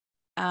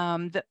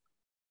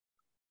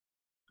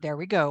There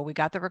we go. We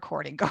got the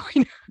recording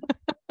going.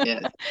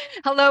 Yes.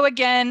 Hello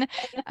again.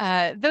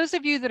 Those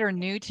of you that are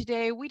new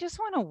today, we just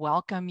want to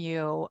welcome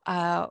you.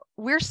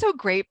 We're so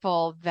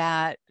grateful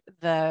that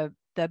the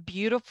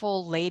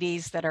beautiful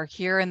ladies that are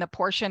here in the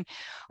portion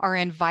are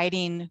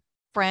inviting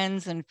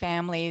friends and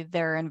family.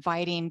 They're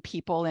inviting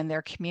people in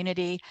their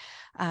community.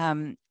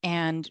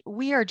 And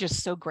we are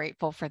just so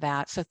grateful for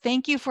that. So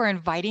thank you for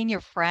inviting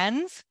your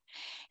friends.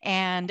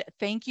 And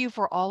thank you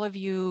for all of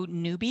you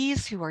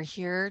newbies who are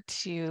here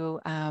to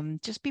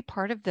just be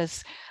part of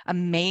this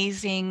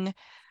amazing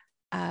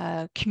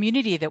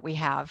community that we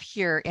have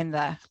here in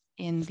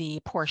the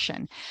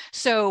portion.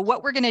 So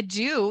what we're going to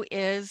do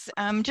is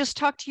just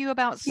talk to you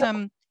about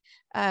some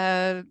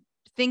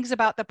things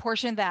about the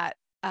portion that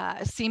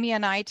Simi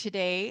and I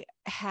today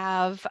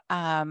have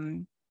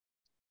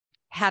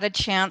had a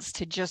chance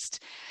to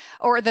just,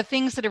 or the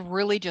things that have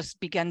really just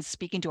begun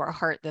speaking to our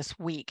heart this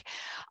week.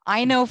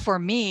 I know for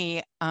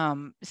me,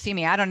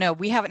 Simi, I don't know,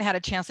 we haven't had a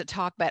chance to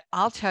talk, but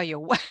I'll tell you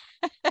what,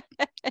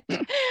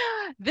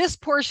 this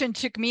portion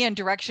took me in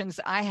directions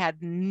I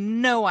had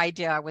no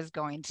idea I was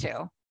going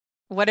to.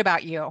 What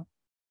about you?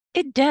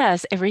 It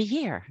does every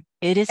year.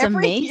 It is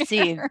Every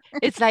amazing. year.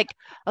 It's like,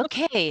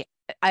 okay,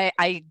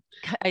 I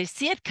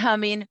see it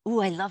coming.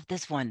 Oh, I love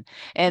this one.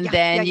 And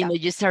then,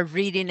 you start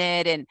reading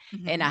it and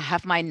I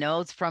have my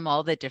notes from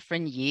all the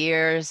different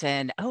years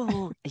and,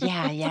 oh,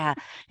 yeah.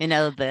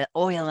 The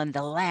oil and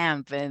the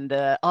lamp and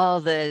the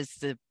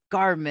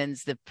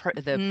garments, the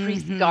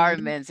priest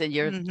garments, and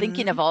you're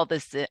thinking of all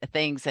these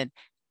things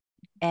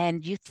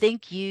and you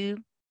think you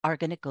are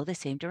going to go the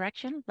same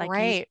direction.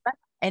 Right.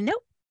 And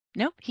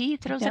nope, he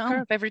throws a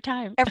curve every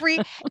time.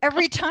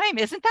 Every time.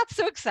 Isn't that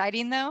so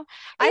exciting though?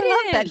 I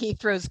love that he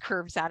throws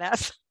curves at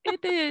us.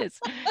 It is.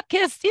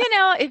 Because,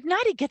 if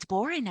not, it gets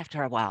boring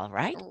after a while,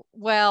 right?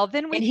 Well,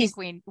 then we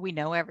think we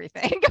know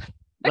everything.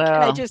 Well,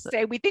 can I just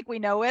say we think we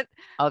know it?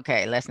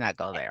 Okay, let's not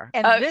go there.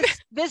 And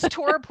this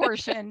Torah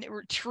portion,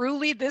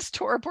 truly this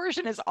Torah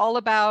portion is all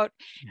about,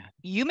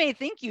 you may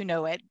think you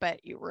know it,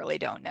 but you really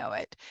don't know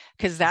it.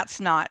 Because that's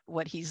not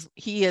what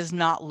he is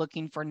not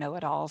looking for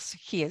know-it-alls.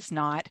 He's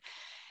not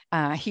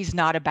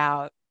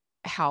about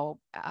how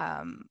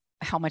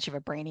much of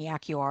a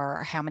brainiac you are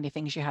or how many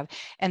things you have.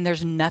 And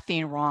there's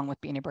nothing wrong with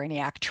being a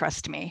brainiac.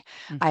 Trust me.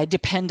 I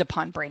depend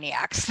upon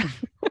brainiacs.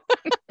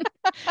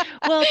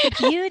 Well, the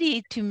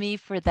beauty to me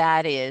for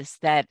that is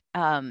that,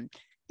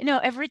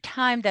 every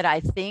time that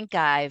I think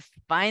I've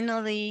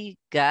finally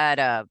got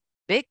a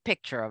big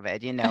picture of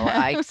it,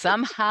 I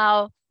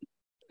somehow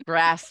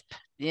grasp,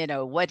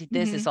 what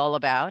this is all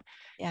about.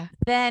 Yeah.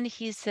 Then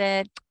he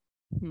said,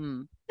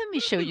 let me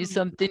show you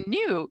something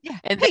new. Yeah.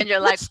 And then you're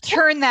like, let's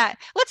turn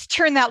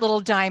that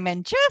little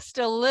diamond just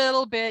a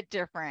little bit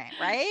different,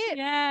 right?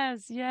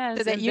 Yes.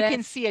 So that you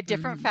can see a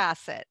different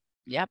facet.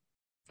 Yep.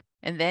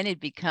 And then it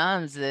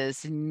becomes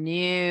this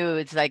new,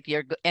 it's like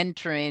you're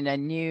entering a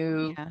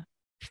new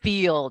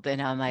field.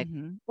 And I'm like,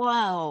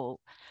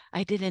 whoa,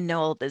 I didn't know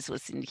all this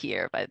was in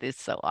here, but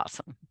it's so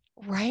awesome.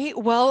 Right.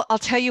 Well, I'll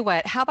tell you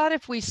what, how about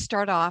if we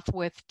start off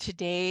with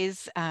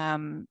today's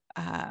Parsha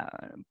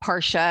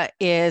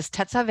is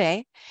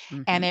Tetzaveh,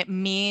 and it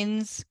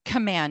means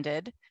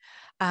commanded.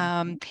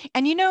 And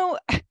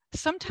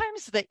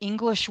sometimes the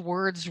English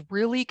words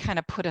really kind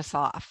of put us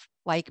off,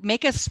 like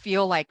make us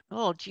feel like,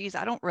 oh, geez,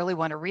 I don't really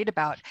want to read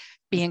about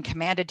being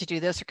commanded to do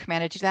this or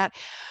commanded to do that.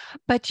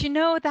 But,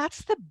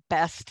 that's the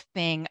best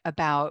thing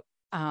about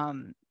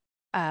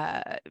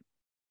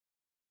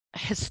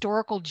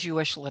historical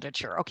Jewish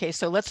literature. Okay,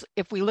 so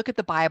if we look at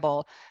the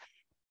Bible,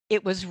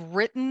 it's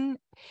written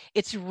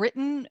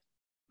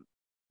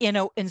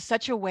in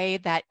such a way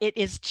that it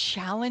is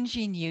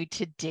challenging you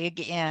to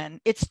dig in.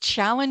 It's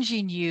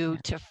challenging you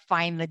to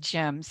find the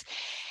gems.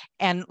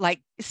 And like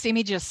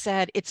Simi just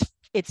said,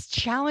 it's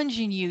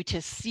challenging you to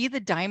see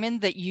the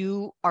diamond that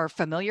you are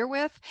familiar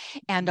with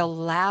and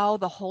allow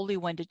the Holy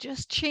One to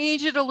just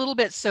change it a little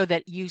bit so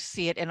that you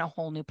see it in a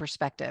whole new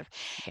perspective.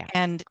 Yeah.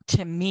 And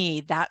to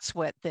me, that's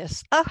what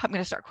I'm going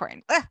to start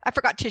crying. I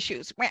forgot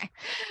tissues.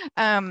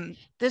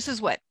 This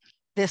is what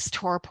this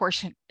Torah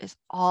portion is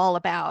all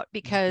about,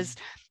 because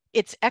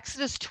it's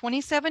Exodus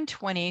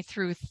 27:20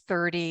 through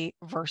 30,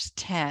 verse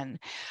 10.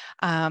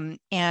 May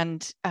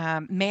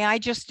I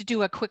just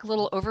do a quick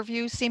little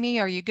overview, Simi?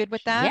 Are you good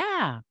with that?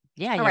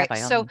 Yeah. All right.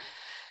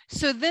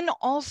 So then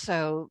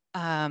also,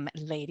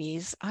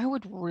 ladies, I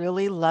would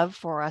really love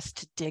for us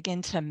to dig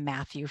into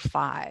Matthew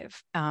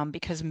 5,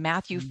 because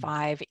Matthew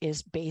 5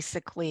 is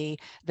basically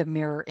the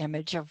mirror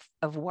image of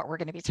what we're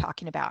going to be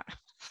talking about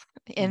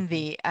in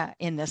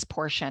this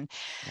portion.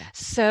 Yeah.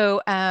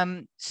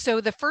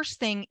 So the first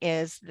thing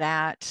is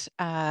that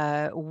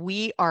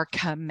we are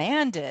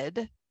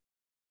commanded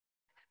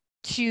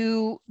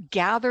to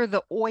gather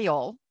the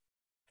oil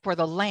for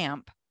the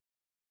lamp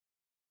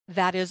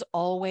that is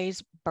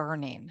always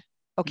burning.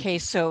 Okay,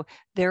 so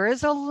there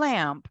is a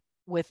lamp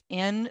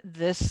within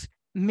this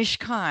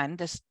Mishkan,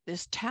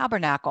 this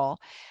tabernacle,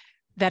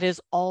 that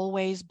is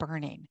always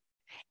burning.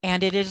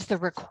 And it is the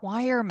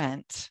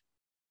requirement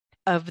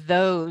of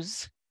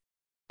those,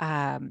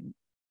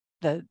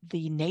 the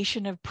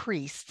nation of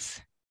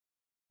priests.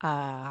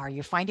 Are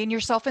you finding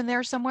yourself in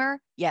there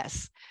somewhere?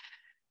 Yes.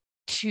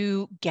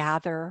 To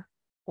gather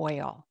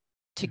oil,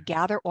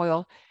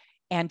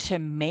 and to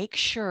make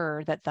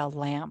sure that the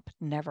lamp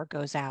never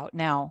goes out.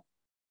 Now,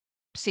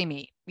 see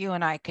me, you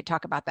and I could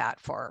talk about that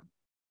for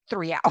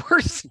 3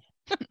 hours.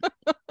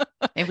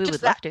 And we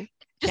would love to.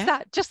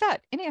 Just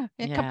that. And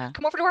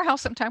come over to our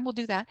house sometime. We'll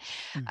do that.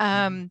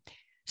 Mm-hmm.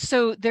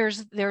 So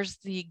there's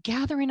the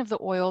gathering of the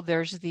oil.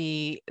 There is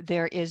the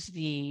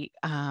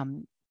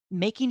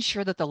making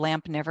sure that the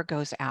lamp never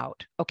goes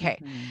out. Okay.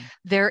 Mm-hmm.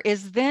 There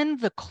is then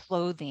the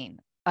clothing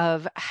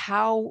of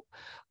how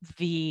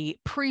the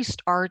priests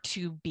are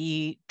to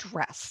be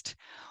dressed,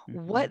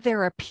 mm-hmm. what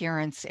their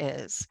appearance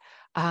is.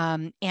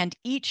 And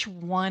each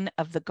one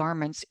of the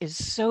garments is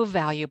so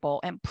valuable.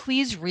 And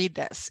please read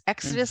this.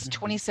 Exodus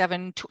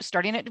 27,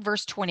 starting at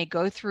verse 20,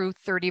 go through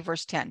 30,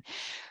 verse 10.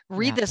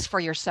 Read this for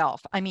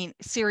yourself. I mean,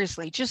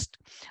 seriously, just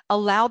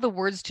allow the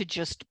words to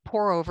just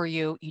pour over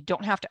you. You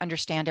don't have to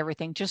understand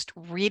everything. Just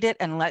read it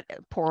and let it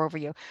pour over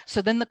you.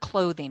 So then the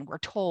clothing, we're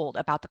told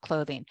about the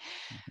clothing.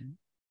 Mm-hmm.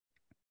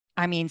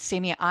 I mean,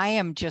 Simi, I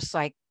am just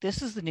like,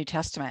 this is the New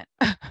Testament.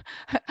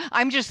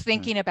 I'm just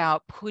thinking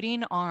about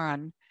putting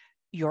on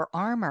your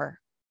armor,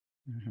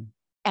 mm-hmm.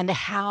 and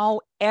how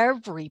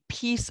every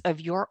piece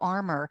of your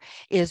armor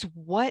is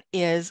what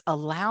is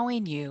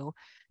allowing you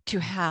to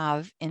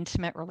have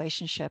intimate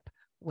relationship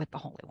with the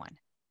Holy One.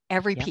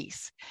 Every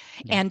piece.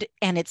 And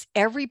it's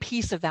every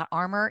piece of that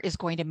armor is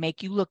going to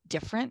make you look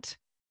different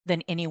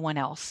than anyone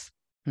else.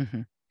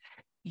 Mm-hmm.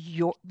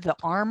 The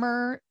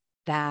armor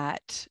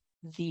that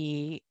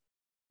the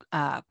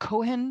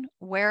Kohen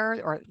wear,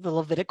 or the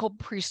Levitical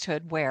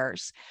priesthood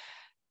wears,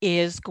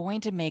 is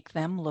going to make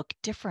them look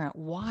different.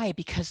 Why?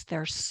 Because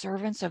they're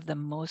servants of the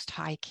Most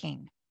High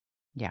King.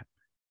 Yeah.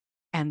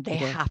 And they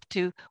have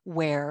to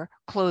wear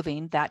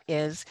clothing that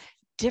is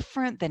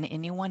different than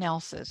anyone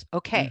else's.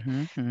 Okay.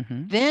 Mm-hmm,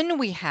 mm-hmm. Then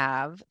we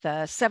have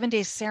the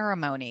 7-day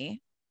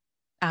ceremony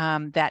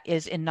that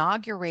is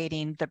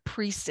inaugurating the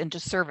priests into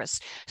service.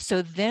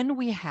 So then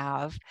we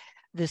have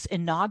this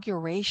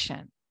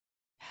inauguration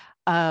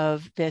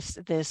of this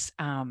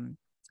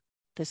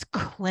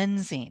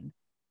cleansing,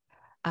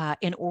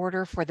 in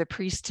order for the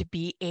priest to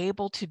be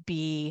able to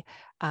be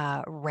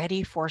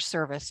ready for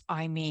service.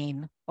 I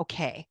mean,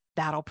 okay,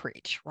 that'll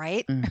preach,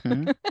 right?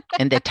 Mm-hmm.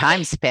 And the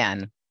time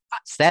span,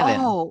 7.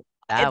 Oh,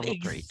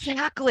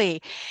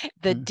 exactly.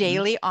 The mm-hmm.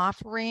 daily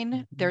offering,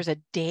 mm-hmm. there's a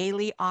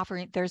daily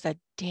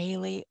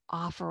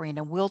offering.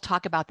 And we'll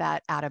talk about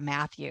that out of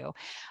Matthew.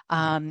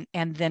 And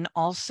then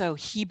also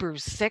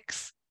Hebrews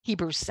 6,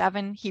 Hebrews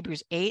 7,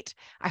 Hebrews 8.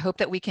 I hope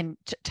that we can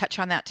touch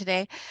on that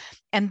today.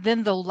 And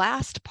then the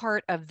last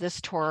part of this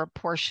Torah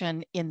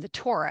portion in the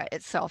Torah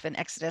itself in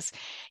Exodus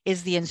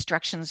is the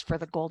instructions for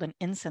the golden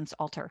incense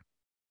altar.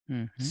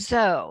 Mm-hmm.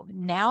 So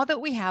now that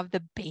we have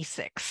the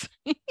basics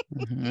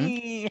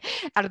mm-hmm.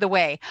 out of the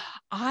way,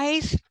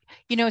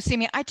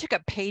 Simi, I took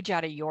a page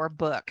out of your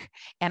book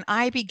and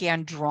I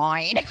began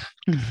drawing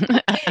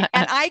and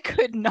I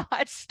could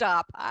not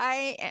stop.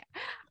 I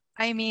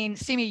mean,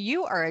 Simi,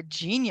 you are a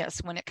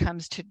genius when it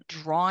comes to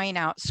drawing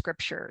out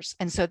scriptures.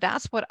 And so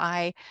that's what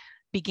I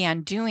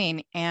began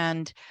doing.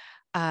 And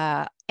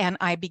I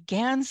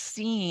began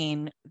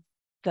seeing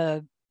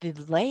the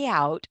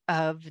layout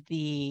of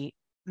the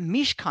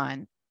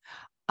Mishkan,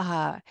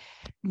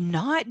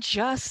 not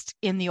just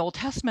in the Old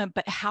Testament,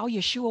 but how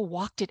Yeshua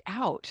walked it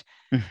out.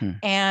 Mm-hmm.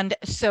 And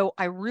so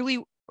I'm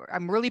really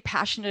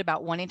passionate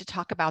about wanting to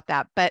talk about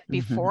that. But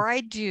before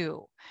I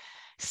do,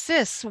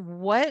 sis,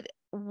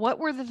 what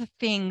were the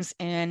things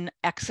in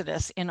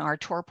Exodus, in our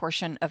Torah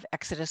portion of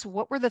Exodus,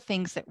 what were the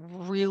things that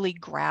really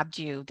grabbed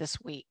you this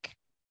week?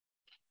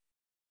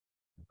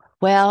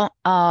 Well,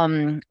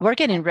 we're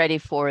getting ready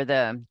for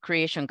the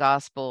Creation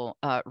Gospel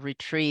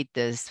retreat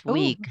this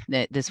week,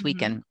 this mm-hmm.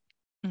 weekend,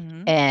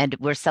 mm-hmm. and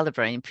we're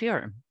celebrating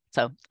Purim.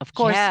 So, of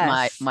course,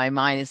 my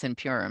mind is in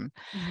Purim,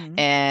 mm-hmm.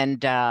 and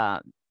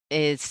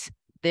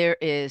there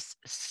is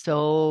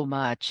so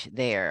much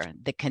there,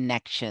 the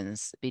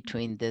connections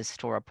between this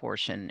Torah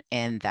portion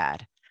and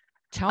that.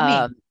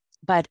 Tell me.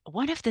 But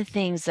one of the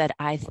things that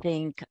I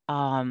think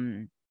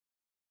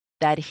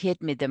that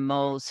hit me the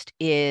most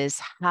is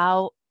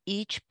how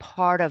each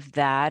part of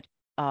that,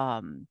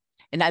 and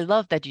I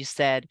love that you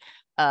said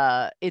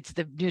it's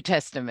the New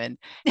Testament,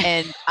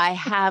 and I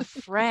have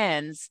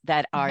friends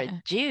that are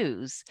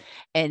Jews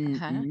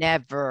and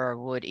never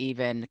would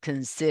even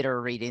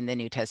consider reading the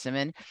New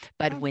Testament,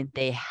 but when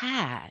they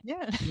had,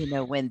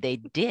 when they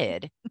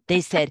did,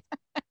 they said,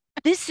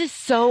 this is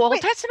so Old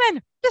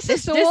Testament. This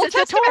is so Old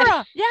Testament.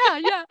 Torah.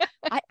 Yeah.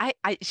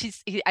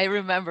 I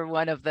remember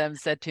one of them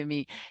said to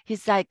me,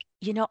 he's like,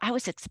 I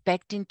was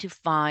expecting to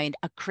find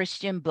a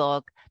Christian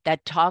book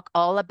that talked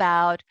all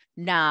about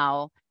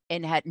now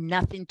and had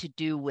nothing to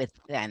do with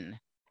then.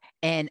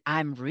 And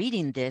I'm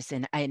reading this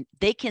and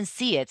they can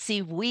see it.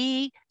 See,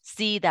 we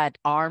see that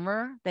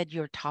armor that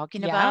you're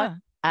talking about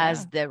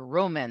as the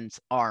Romans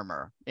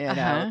armor,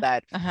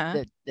 that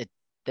the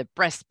the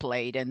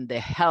breastplate and the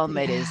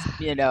helmet is,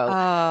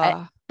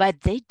 Yeah.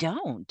 but they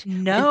don't.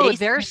 No,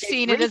 they're When they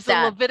seeing it read as the that,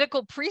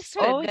 Levitical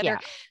priesthood oh that are yeah,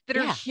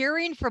 yeah,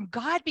 hearing from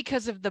God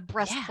because of the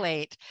yeah,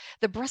 breastplate.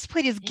 The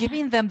breastplate is yeah.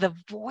 giving them the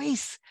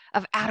voice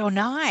of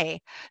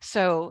Adonai.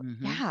 So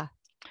Mm-hmm. yeah,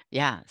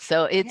 Yeah,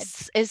 so go ahead.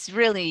 it's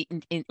really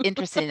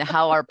interesting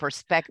how our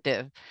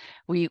perspective,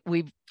 we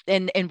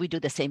and we do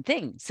the same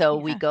thing. So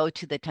we Yeah. go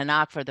to the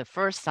Tanakh for the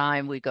first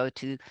time, we go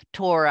to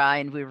Torah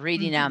and we're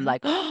reading. I'm Mhm.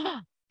 like, oh,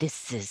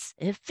 this is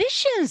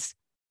Ephesians.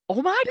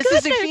 Oh my This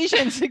is goodness.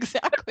 Ephesians,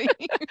 exactly.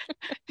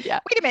 Yeah,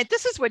 Wait a minute,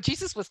 this is what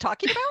Jesus was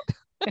talking about?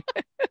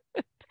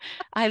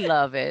 I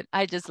love it.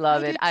 I just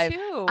love I it. do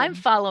I'm too.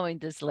 following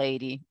this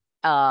lady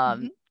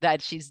Mhm.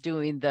 that she's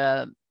doing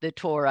the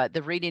Torah,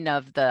 the reading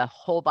of the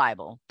whole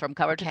Bible from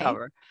cover to Okay.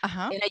 cover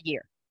Uh-huh. in a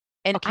year.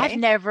 And I've Okay.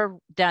 never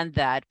done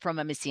that from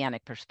a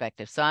messianic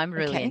perspective. So I'm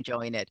really Okay.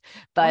 enjoying it.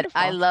 But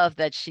I Wonderful. love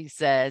that she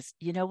says,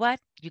 you know what?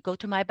 You go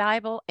to my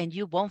Bible and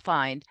you won't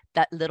find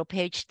that little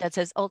page that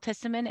says Old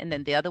Testament and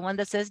then the other one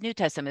that says New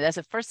Testament. That's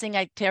the first thing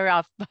I tear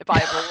off my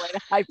Bible when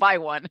I buy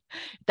one.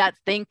 That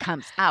thing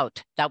comes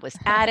out. That was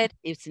added.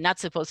 It's not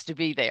supposed to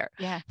be there.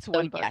 Yeah, it's So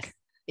one yes, book.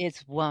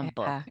 it's one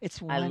book. Yeah,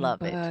 it's I one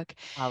love it. book.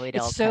 How it It's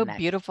all so connects.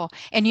 beautiful.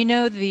 And you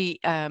know the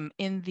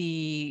in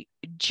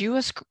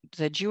Jewish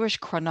the Jewish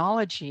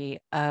chronology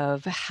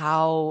of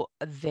how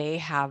they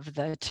have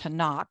the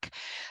Tanakh.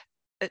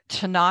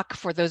 Tanakh,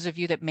 for those of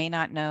you that may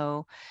not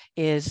know,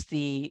 is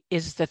the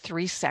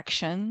three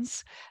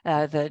sections,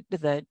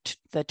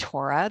 the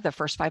Torah, the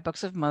first five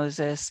books of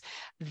Moses,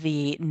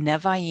 the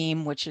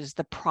Nevi'im, which is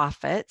the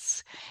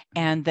prophets,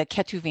 and the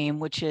Ketuvim,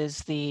 which is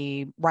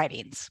the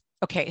writings.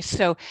 Okay,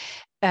 so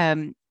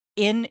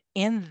in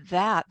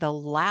that, the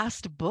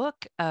last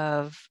book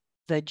of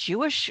the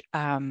Jewish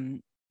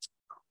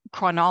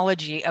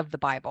chronology of the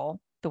Bible,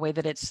 the way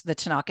that it's the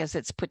Tanakh as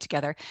it's put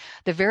together,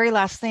 the very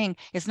last thing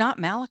is not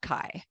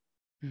Malachi.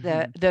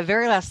 Mm-hmm. The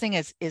very last thing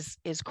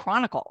is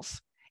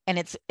Chronicles, and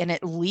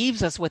it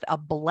leaves us with a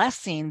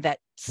blessing that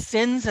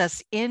sends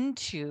us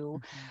into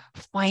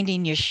Mm-hmm.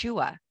 finding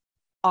Yeshua,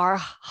 our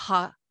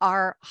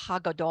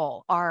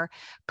Hagadol, our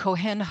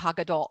Kohen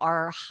Hagadol,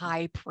 our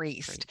high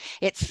priest. Great.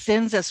 It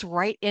sends us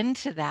right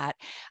into that.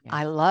 Yeah.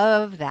 I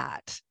love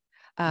that.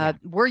 Yeah.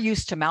 We're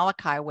used to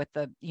Malachi with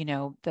the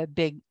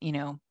big,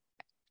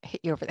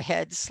 hit you over the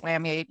head,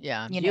 slam you,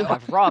 Yeah. you You know,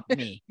 have robbed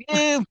me.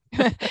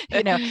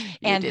 you know,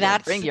 You and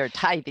didn't bring that's your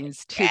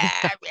tithings to the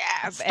yeah,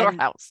 yeah,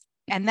 storehouse.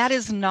 and that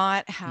is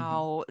not Mm-hmm.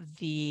 how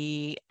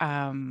the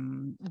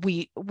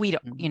we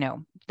don't, Mm-hmm.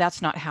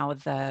 that's not how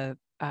the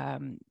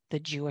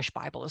Jewish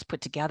Bible is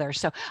put together.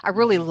 So I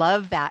really Mm-hmm.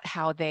 love that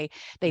how they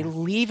Yeah.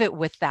 leave it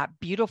with that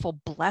beautiful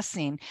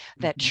blessing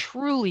that Mm-hmm.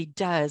 truly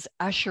does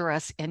usher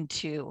us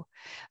into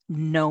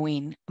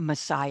knowing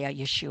Messiah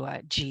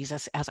Yeshua,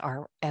 Jesus as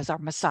our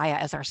Messiah,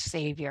 as our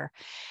Savior,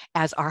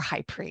 as our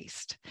High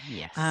Priest.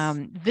 Yes.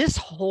 This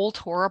whole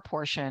Torah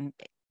portion,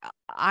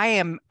 I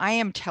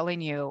am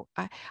telling you,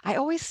 I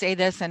always say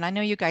this, and I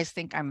know you guys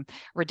think I'm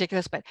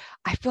ridiculous, but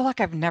I feel like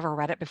I've never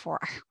read it before.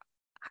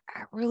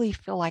 I really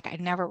feel like I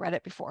never read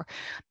it before.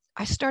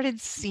 I started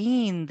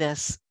seeing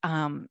this,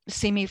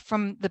 see me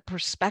from the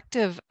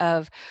perspective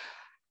of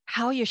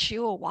how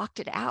Yeshua walked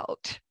it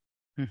out.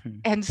 Mm-hmm.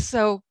 And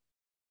so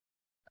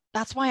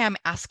that's why I'm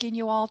asking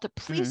you all to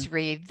Mm-hmm. please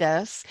read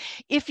this.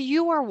 If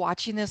you are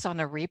watching this on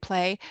a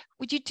replay,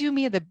 would you do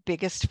me the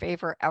biggest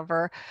favor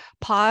ever?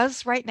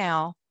 Pause right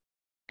now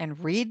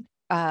and read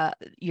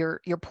your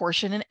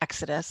portion in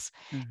Exodus,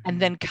 and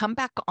Mm-hmm. then come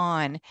back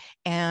on,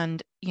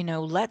 and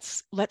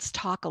let's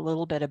talk a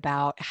little bit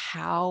about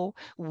how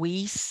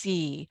we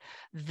see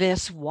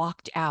this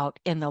walked out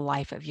in the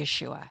life of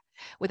Yeshua.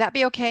 Would that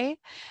be okay?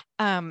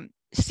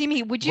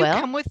 Simi,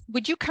 Well,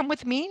 would you come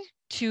with me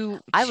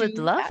I would to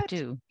love that?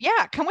 to.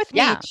 Yeah, come with me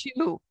Yeah.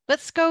 to,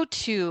 let's go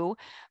to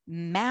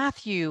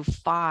Matthew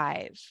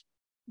 5.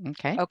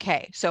 Okay.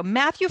 Okay, so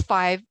Matthew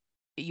 5,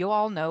 you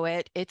all know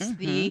it.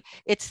 Mm-hmm.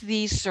 It's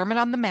the Sermon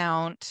on the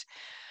Mount.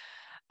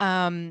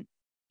 Um,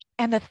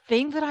 and the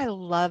thing that I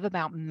love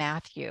about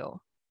Matthew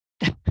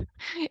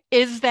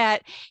is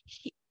that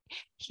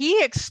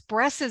he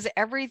expresses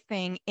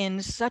everything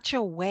in such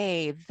a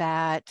way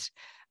that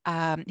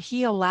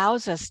he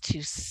allows us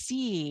to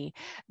see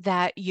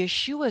that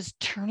Yeshua is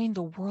turning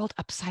the world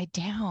upside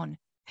down.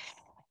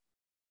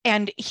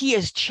 And he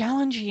is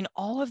challenging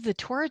all of the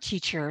Torah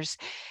teachers,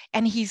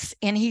 and he's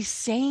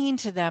saying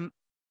to them,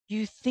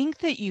 you think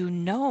that you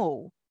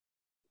know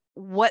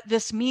what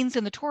this means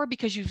in the Torah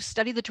because you've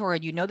studied the Torah,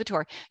 you know the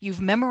Torah,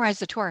 you've memorized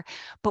the Torah.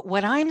 But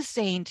what I'm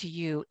saying to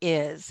you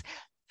is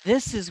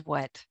this is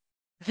what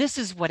this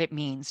is what it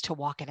means to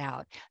walk it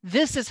out.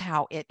 This is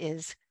how it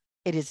is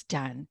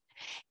done.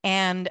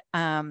 And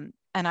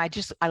I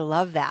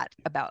love that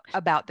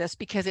about this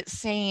because it's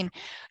saying,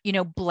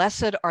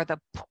 blessed are the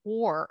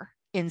poor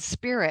in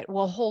spirit.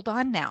 Well, hold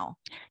on now.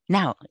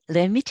 Now,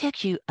 let me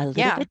take you a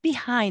little Yeah, bit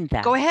behind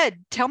go that.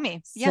 ahead. Tell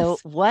me. So,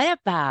 Yes. what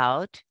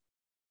about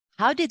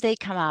how did they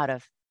come out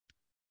of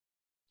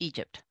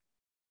Egypt,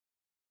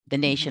 the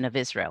Hmm. nation of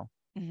Israel?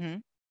 Hmm.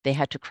 They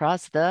had to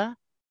cross the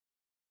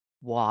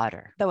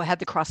water. Though it had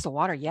to cross the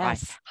water, Right.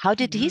 yes. How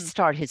did he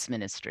start his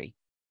ministry?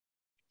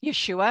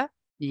 Yeshua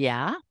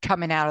Yeah,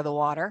 coming out of the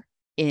water.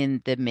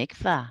 in the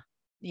mikvah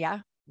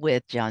Yeah.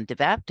 with John the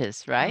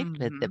Baptist, right?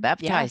 With the Yeah.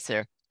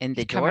 baptizer in He's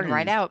the coming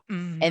right Jordan. out.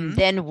 And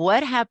then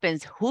what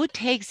happens? Who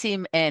takes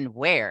him and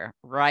where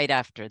right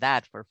after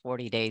that for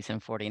 40 days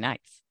and 40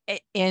 nights?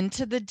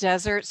 Into the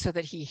desert so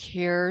that he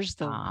hears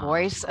the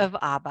voice of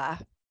Abba.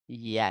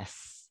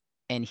 Yes.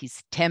 And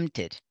he's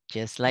tempted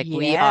just like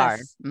we are.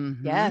 Yes.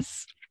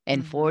 Yes.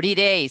 And 40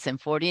 days and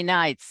 40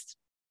 nights,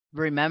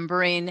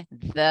 remembering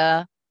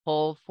the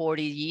whole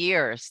 40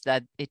 years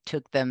that it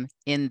took them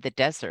in the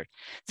desert.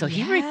 So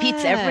he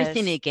repeats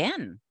everything Yes.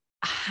 again.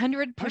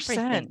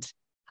 100%.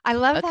 I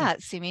love Okay.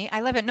 that, Simi. I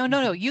love it.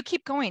 No. You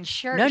keep going.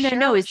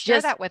 No. It's Share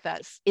just that with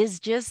us. It's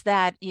just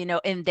that,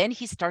 and then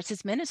he starts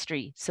his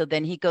ministry. So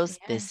then he goes,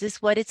 this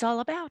is what it's all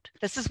about.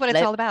 This is what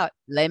it's all about.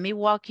 Let me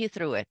walk you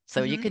through it.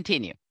 So you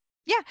continue.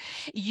 Yeah.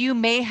 You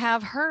may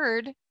have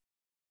heard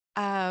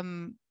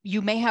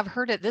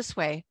it this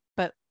way,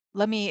 but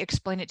let me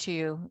explain it to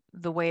you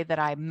the way that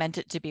I meant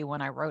it to be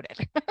when I wrote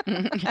it.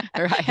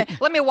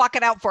 Right. Let me walk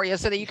it out for you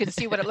so that you can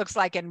see what it looks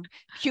like in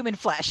human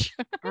flesh.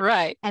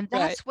 Right. And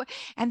that's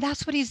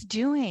what he's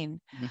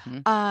doing.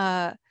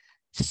 Mm-hmm.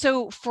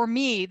 So for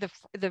me,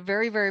 the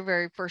very, very,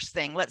 very first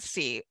thing, let's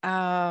see.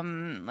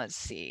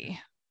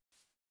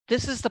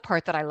 This is the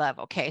part that I love.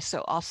 Okay,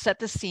 so I'll set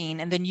the scene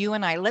and then you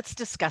and I, let's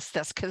discuss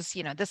this because,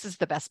 this is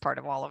the best part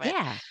of all of it.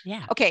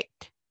 Yeah. Okay.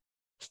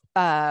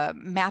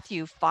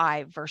 Matthew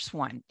 5, verse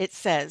 1, it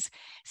says,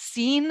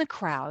 seeing the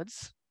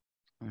crowds,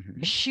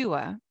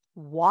 Yeshua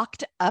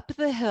walked up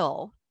the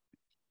hill,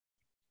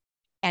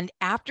 and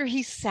after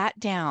he sat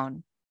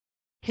down,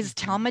 his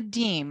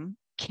Talmudim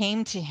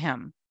came to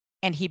him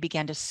and he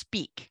began to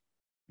speak.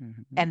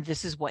 And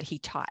this is what he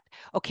taught.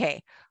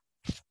 Okay,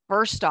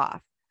 first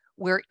off,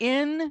 we're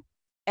in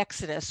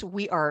Exodus.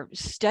 We are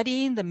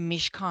studying the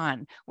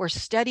Mishkan. We're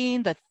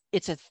studying the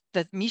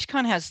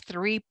Mishkan has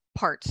 3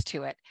 parts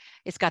to it.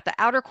 It's got the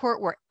outer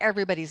court where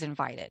everybody's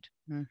invited,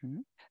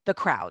 the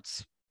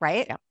crowds,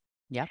 right?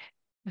 Yep.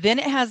 Then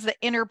it has the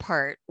inner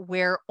part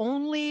where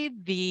only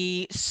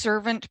the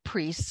servant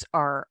priests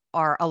are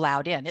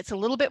allowed in. It's a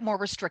little bit more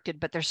restricted,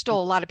 but there's still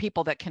a lot of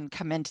people that can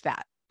come into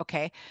that.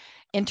 Okay,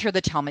 enter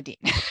the Talmudim.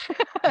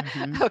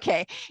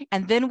 Okay,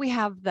 and then we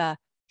have the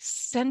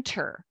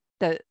center,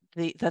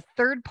 the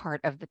third part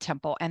of the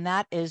temple, and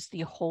that is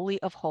the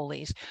Holy of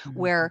Holies,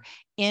 where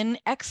in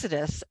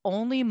Exodus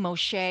only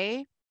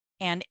Moshe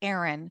and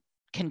Aaron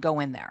can go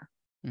in there.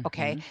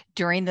 Okay,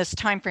 during this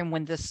time frame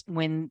when this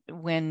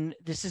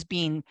is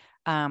being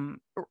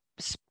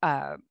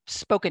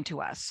spoken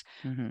to us,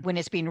 when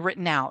it's being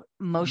written out,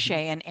 Moshe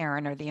and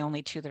Aaron are the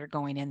only 2 that are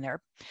going in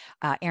there.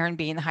 Aaron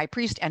being the high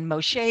priest, and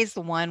Moshe is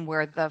the one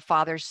where the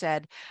Father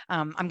said,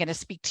 I'm going to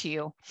speak to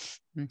you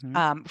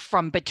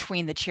from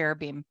between the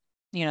cherubim,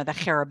 the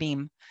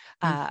cherubim.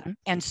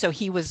 And so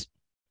he was,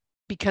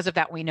 because of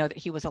that, we know that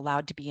he was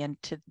allowed to be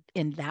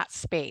in that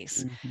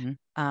space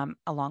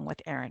along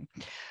with Aaron.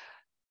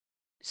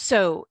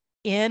 So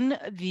in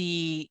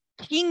the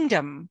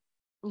kingdom,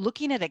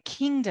 looking at a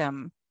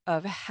kingdom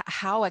of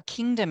how a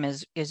kingdom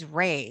is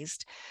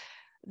raised,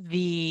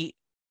 the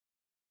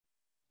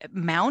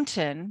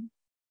mountain,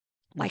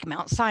 like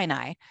Mount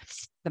Sinai,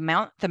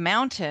 the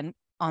mountain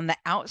on the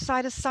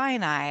outside of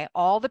Sinai,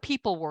 all the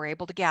people were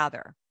able to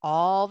gather.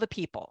 All the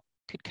people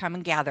could come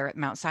and gather at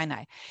Mount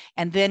Sinai.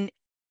 And then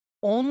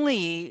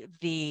only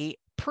the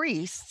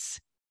priests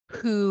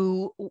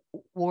who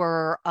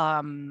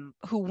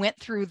went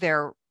through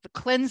the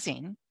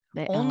cleansing,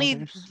 only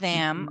elders.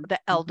 The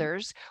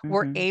elders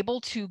were able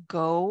to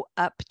go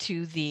up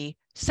to the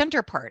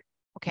center part.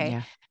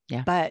 Okay.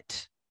 Yeah.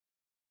 But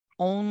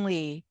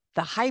only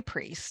the high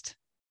priest,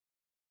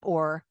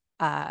 or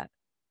that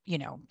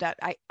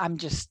I'm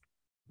just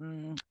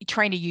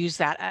trying to use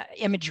that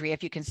imagery,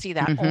 if you can see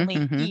that,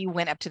 only he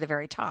went up to the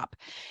very top.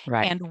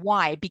 Right. And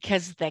why?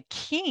 Because the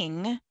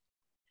king,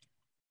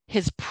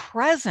 his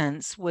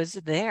presence was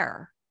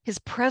there. His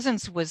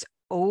presence was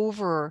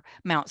over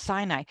Mount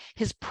Sinai.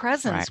 His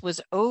presence was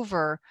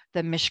over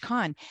the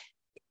Mishkan.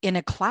 In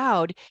a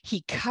cloud,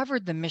 he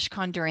covered the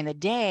Mishkan during the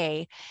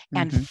day,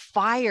 and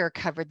fire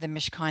covered the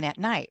Mishkan at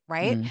night,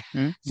 right?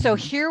 So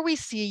here we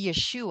see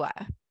Yeshua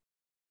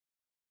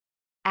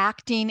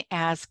acting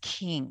as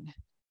king.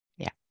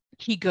 Yeah.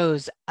 He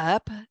goes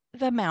up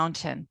the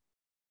mountain.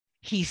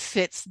 He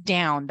sits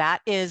down.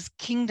 That is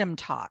kingdom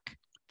talk.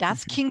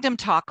 That's kingdom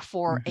talk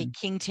for a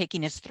king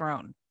taking his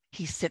throne.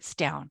 He sits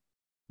down.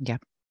 Yeah.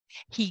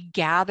 He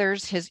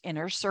gathers his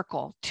inner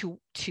circle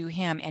to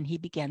him, and he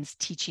begins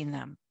teaching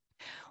them.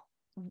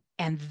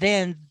 And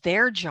then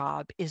their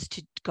job is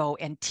to go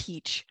and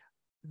teach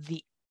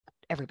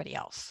everybody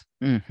else.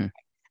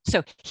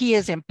 So he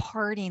is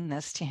imparting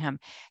this to him.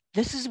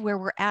 This is where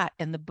we're at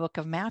in the book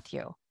of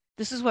Matthew.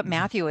 This is what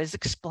Matthew is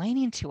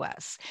explaining to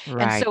us.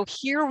 Right. And so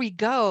here we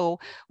go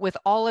with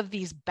all of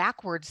these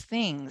backwards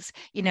things.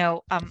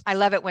 I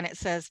love it when it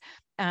says,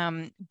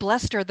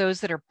 blessed are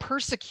those that are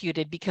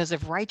persecuted because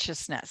of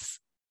righteousness,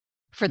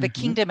 for the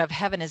kingdom of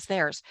heaven is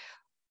theirs.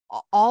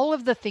 All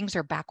of the things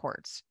are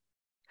backwards.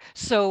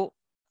 So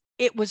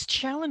it was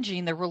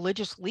challenging the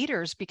religious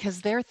leaders because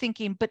they're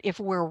thinking, but if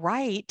we're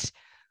right,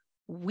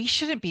 we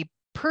shouldn't be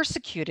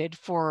persecuted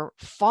for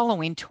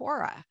following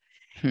Torah.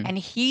 And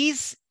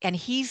he's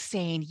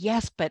saying,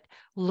 yes, but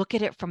look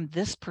at it from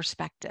this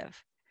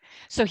perspective.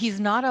 So he's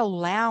not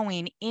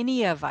allowing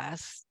any of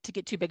us to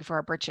get too big for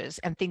our britches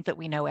and think that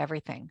we know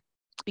everything,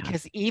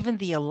 because even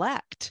the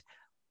elect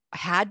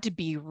had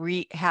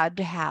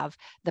to have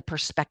the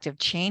perspective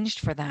changed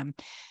for them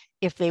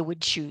if they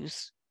would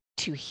choose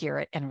to hear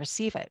it and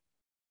receive it.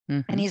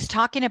 And he's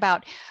talking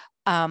about,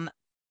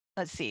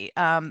 let's see,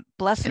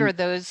 blessed are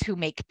those who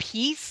make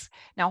peace.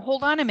 Now,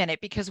 hold on a minute,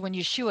 because when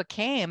Yeshua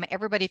came,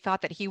 everybody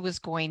thought that he was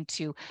going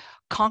to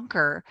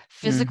conquer,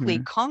 physically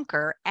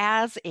conquer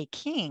as a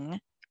king,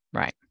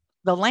 right,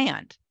 the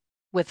land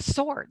with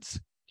swords.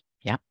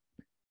 Yeah.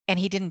 And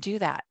he didn't do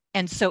that.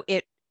 And so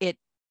it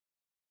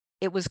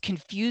was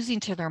confusing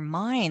to their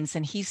minds.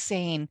 And he's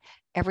saying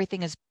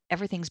everything's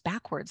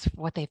backwards for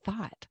what they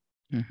thought.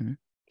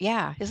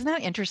 Yeah. Isn't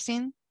that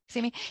interesting?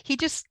 See me? He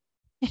just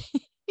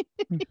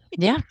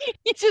yeah.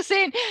 He's just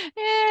saying,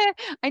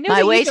 I know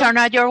my ways are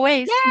not your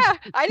ways. Yeah,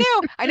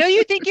 I know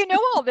you think you know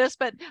all this,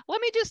 but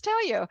let me just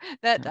tell you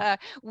that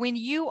when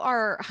you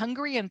are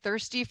hungry and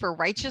thirsty for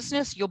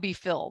righteousness, you'll be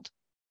filled.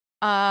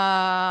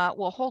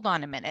 Well, hold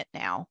on a minute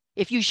now.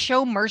 If you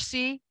show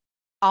mercy,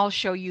 I'll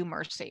show you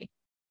mercy.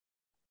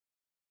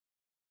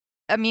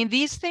 I mean,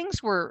 these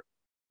things were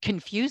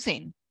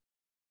confusing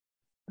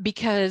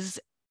because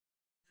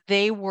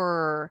they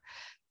were,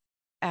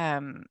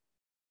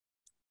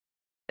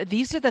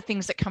 these are the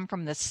things that come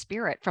from the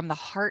spirit, from the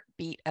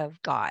heartbeat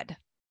of God.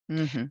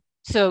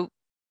 So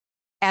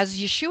as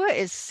Yeshua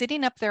is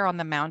sitting up there on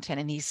the mountain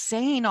and he's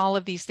saying all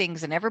of these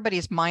things, and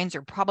everybody's minds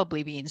are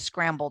probably being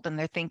scrambled and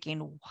they're thinking,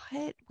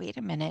 what? Wait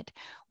a minute.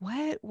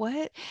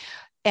 What?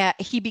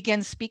 He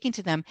begins speaking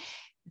to them.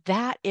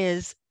 That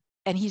is,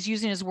 and he's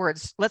using his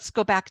words. Let's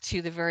go back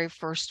to the very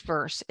first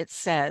verse. It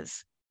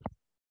says.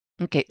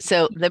 Okay,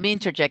 so let me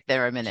interject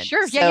there a minute.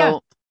 Sure, yeah.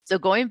 So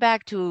going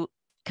back to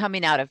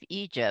coming out of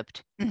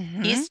Egypt,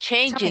 he's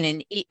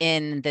changing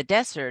in the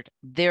desert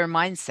their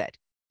mindset.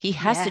 He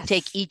has to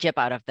take Egypt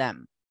out of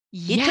them.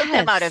 He took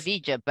them out of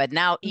Egypt, but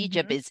now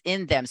Egypt is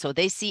in them. So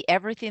they see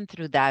everything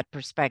through that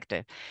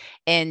perspective.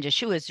 And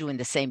Yeshua is doing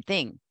the same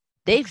thing.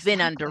 They've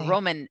been under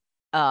Roman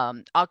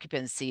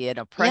occupancy and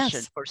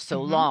oppression for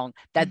so long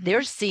that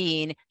they're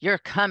seeing you're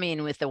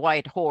coming with the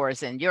white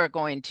horse and you're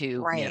going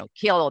to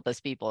kill all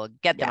those people,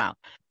 get them out.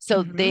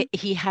 So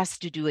he has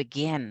to do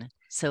again.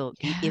 So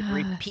it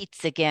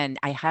repeats again.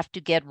 I have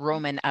to get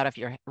Rome out of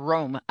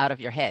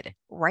your head.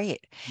 Right.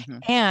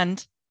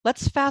 And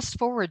let's fast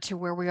forward to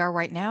where we are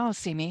right now,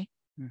 Simi.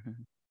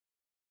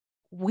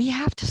 We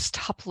have to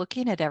stop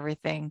looking at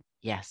everything.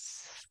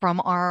 Yes.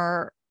 From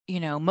our,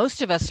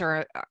 most of us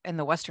are in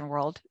the Western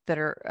world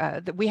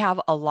that we have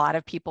a lot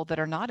of people that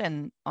are not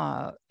in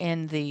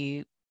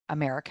the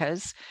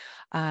Americas.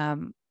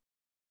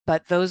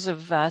 But those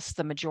of us,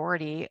 the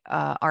majority,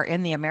 are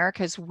in the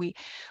Americas.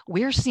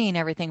 We're seeing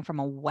everything from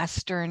a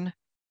Western,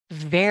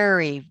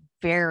 very,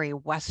 very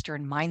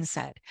Western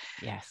mindset.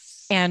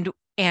 Yes. And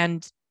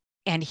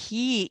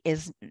he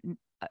is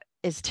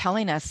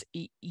telling us,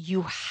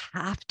 you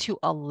have to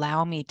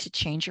allow me to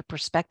change your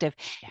perspective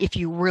if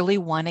you really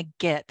want to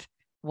get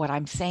what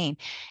I'm saying.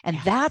 And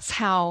that's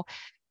how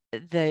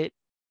the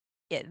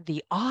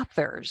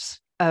authors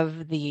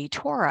of the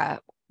Torah,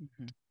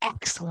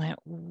 excellent,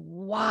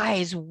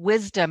 wise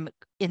wisdom,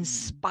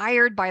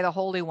 inspired by the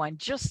Holy One,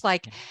 just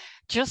like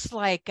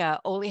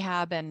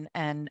Oholiab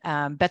and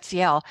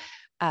Betziel,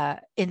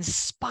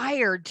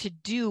 inspired to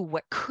do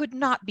what could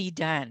not be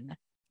done.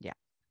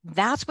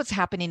 That's what's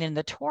happening in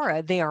the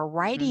Torah. They are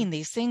writing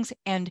these things,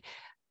 and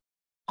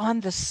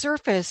on the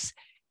surface,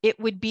 it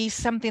would be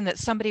something that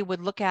somebody would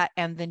look at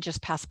and then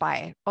just pass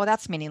by. Oh,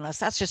 that's meaningless.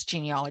 That's just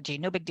genealogy.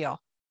 No big deal.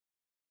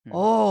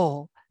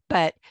 Oh,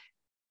 but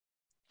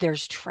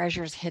there's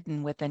treasures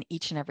hidden within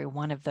each and every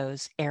one of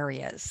those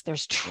areas.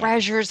 There's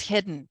treasures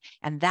hidden,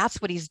 and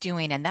that's what he's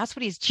doing, and that's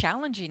what he's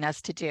challenging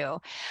us to do.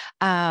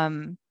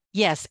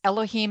 Yes,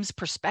 Elohim's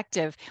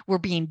perspective, we're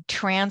being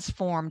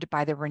transformed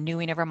by the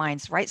renewing of our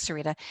minds, right,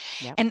 Sarita?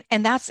 Yep.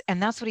 And that's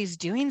what he's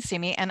doing,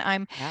 Simi. And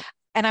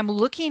I'm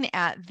looking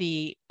at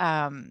the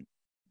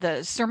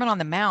Sermon on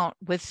the Mount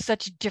with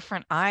such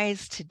different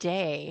eyes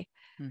today.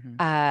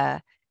 I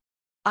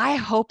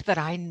hope that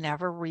I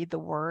never read the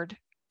word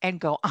and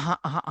go,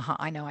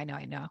 I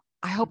know.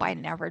 I hope I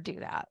never do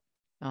that.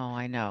 Oh,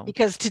 I know.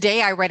 Because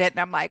today I read it and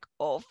I'm like,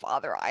 oh,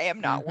 Father, I am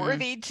not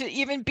worthy to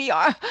even be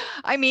on.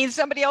 I mean,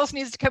 somebody else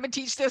needs to come and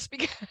teach this,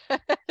 because.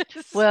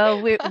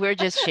 Well, we're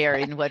just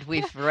sharing what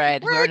we've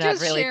read. We're not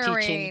really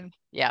teaching.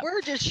 Yeah.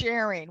 We're just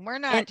sharing. We're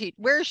not teaching.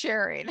 We're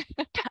sharing.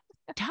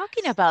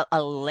 Talking about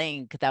a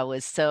link that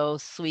was so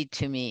sweet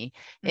to me,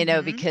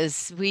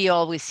 because we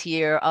always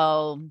hear,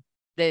 oh,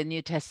 the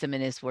New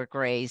Testament is where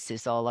grace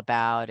is all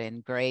about,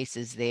 and grace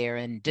is there,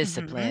 and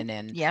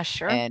discipline, Yeah,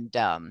 sure. and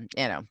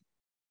you know,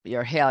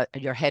 your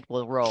head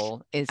will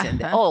roll is in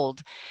the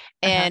Old.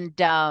 And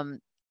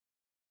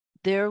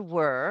there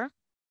were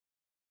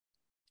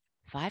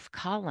 5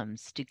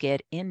 columns to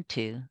get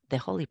into the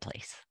holy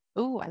place.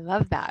 Oh, I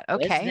love that.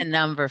 What's Okay. the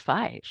number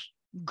 5?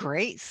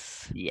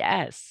 Grace.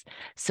 Yes.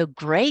 So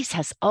grace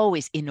has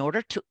always, in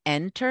order to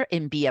enter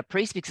and be a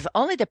priest, because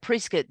only the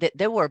priest could,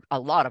 there were a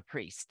lot of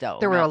priests though.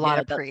 There were a lot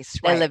of priests,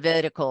 the right?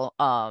 Levitical,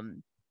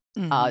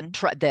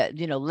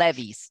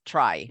 Levi's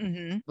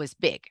was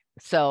big.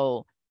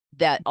 So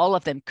that all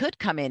of them could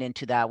come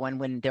into that one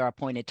when their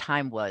appointed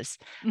time was.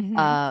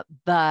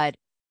 But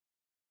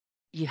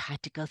you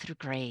had to go through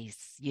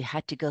grace. You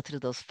had to go through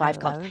those 5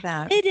 columns.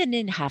 They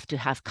didn't have to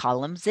have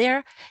columns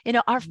there. You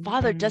know, our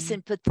Father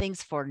doesn't put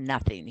things for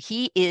nothing.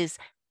 He is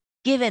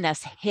giving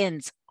us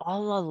hints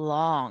all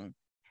along.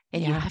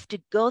 And you have to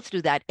go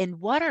through that.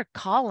 And what are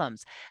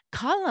columns?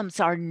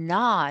 Columns are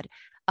not,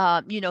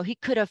 he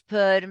could have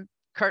put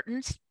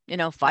curtains,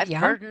 5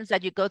 curtains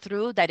that you go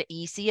through that are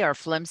easy or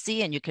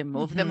flimsy, and you can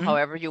move them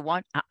however you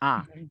want.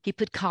 He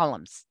put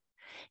columns.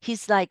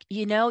 He's like,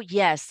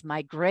 yes,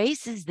 my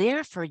grace is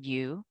there for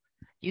you.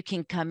 You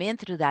can come in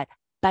through that,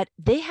 but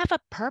they have a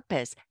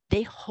purpose.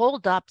 They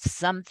hold up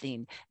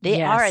something.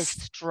 They are a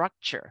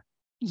structure.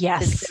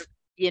 Yes.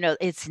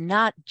 It's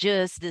not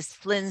just this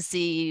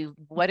flimsy,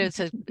 what is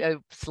a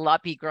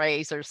sloppy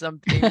grace or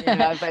something,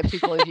 that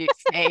people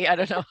say, I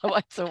don't know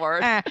what's the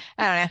word. I don't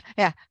know.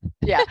 Yeah.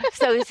 Yeah.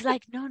 So it's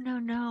like,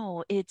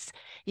 no. It's,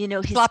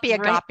 sloppy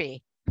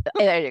agape.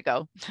 There you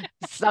go.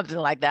 Something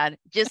like that.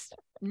 Just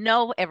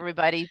know,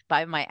 everybody,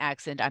 by my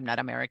accent, I'm not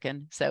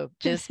American. So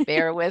just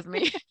bear with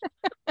me.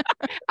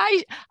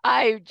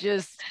 I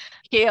just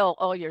kill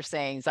all your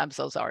sayings. I'm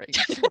so sorry.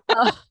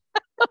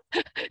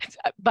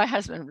 My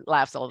husband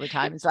laughs all the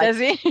time. It's like, does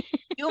he?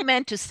 You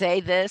meant to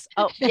say this?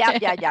 Oh, yeah,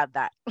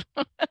 that.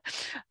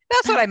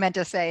 That's what I meant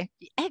to say.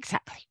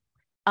 Exactly.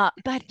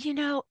 But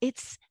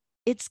it's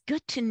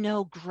good to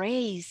know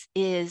grace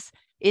is,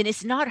 and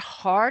it's not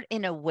hard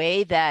in a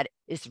way that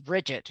is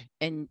rigid.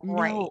 And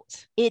no,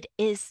 it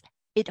is.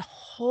 It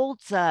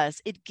holds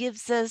us. It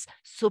gives us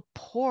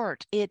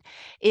support.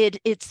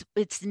 It's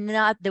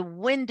not, the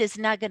wind is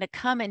not going to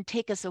come and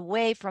take us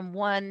away from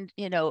one,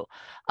 a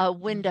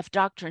wind of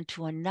doctrine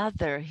to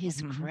another.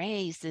 His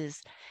grace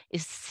is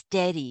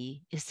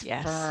steady, is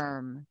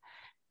firm.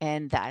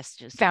 And that's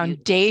just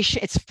foundation.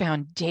 Beautiful. It's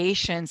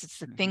foundations. It's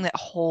the thing that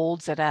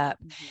holds it up.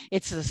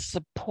 It's a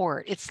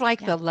support. It's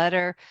like the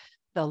letter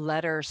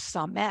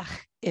Samech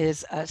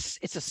it's a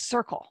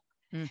circle.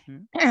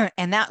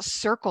 And that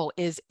circle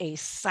is a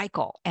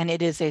cycle, and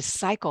it is a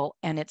cycle,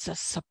 and it's a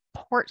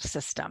support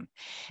system.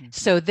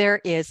 So there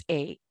is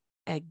a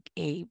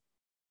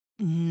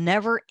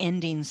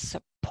never-ending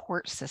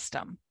support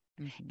system.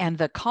 And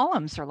the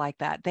columns are like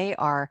that. They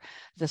are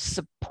the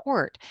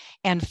support.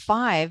 And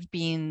 5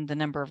 being the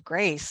number of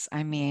grace.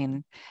 I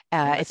mean,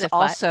 it's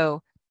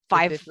also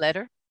 5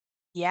 letter.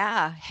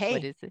 Yeah. Hey,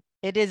 what is it?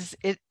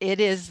 It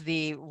is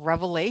the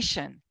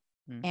revelation.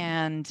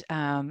 And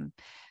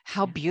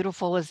how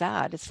beautiful is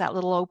that? It's that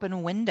little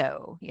open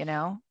window,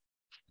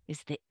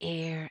 It's the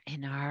air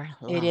in our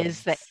lungs. It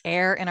is the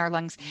air in our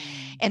lungs.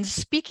 And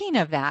speaking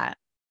of that,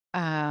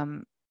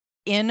 in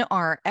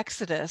our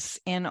Exodus,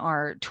 in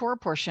our Torah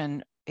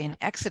portion in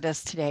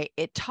Exodus today,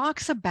 it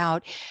talks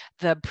about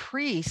the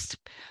priest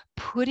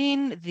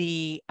putting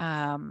the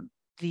Urim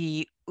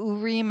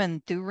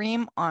and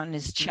Thurim on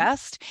his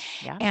chest,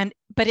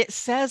 but it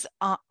says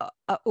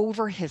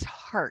over his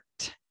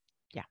heart.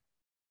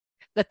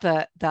 That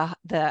the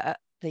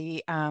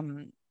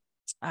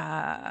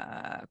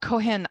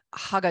Kohen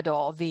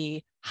Hagadol,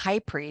 the high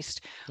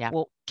priest,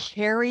 will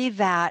carry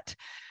that,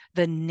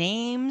 the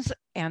names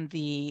and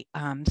the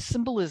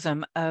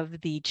symbolism of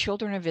the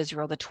children of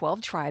Israel, the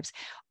 12 tribes,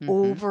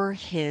 over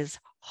his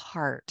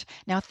heart.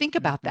 Now think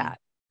about that.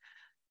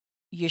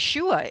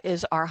 Yeshua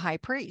is our high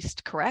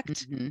priest,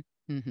 correct?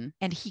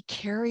 And he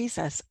carries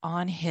us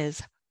on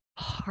his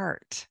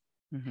heart.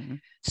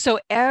 So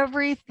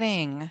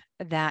everything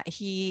that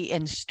he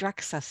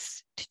instructs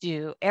us to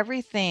do,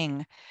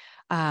 everything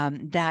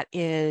that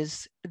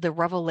is the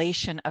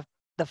revelation of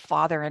the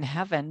Father in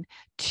heaven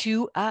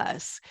to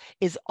us,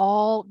 is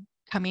all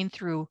coming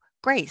through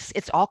grace.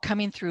 It's all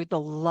coming through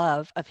the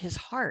love of his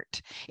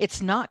heart.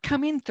 It's not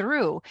coming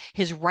through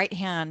his right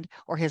hand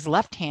or his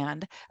left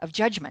hand of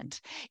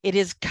judgment. It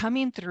is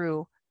coming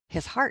through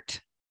his heart.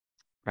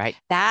 Right.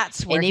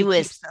 That's where he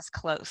keeps us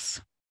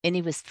close. And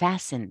he was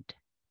fastened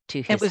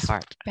to his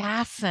heart.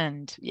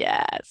 Fastened.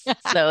 Yes.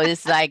 So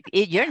it's like,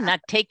 you're not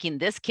taking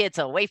these kids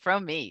away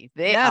from me.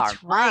 They are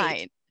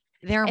mine.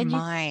 They're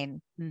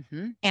mine.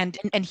 And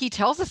he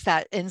tells us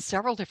that in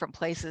several different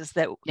places,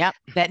 that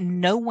that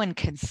no one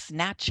can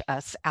snatch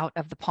us out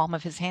of the palm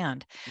of his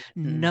hand.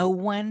 No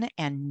one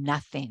and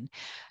nothing.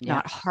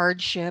 Not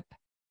hardship,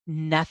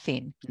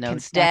 nothing. No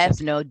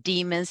death, no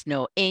demons,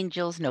 no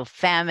angels, no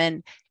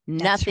famine.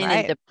 Nothing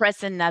in the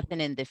present,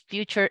 nothing in the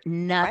future,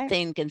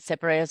 nothing can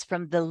separate us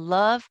from the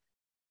love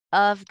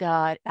of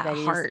God that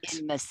is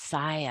in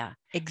Messiah.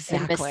 Exactly.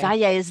 And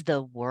Messiah is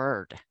the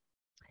Word.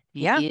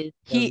 He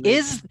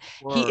is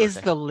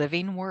the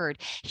living Word.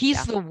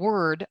 He's the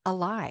Word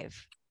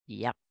alive.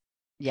 Yep.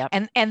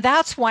 And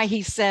that's why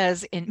he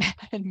says in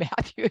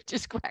Matthew, it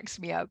just cracks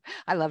me up.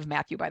 I love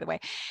Matthew, by the way.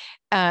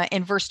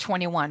 In verse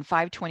 21,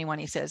 5:21,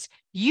 he says,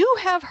 "You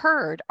have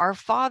heard our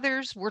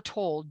fathers were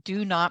told,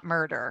 do not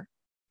murder,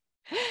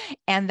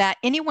 and that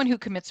anyone who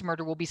commits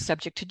murder will be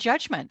subject to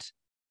judgment.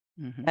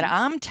 But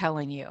I'm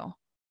telling you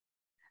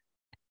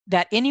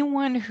that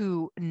anyone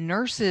who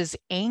nurses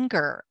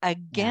anger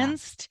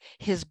against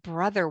his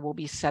brother will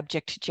be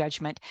subject to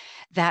judgment,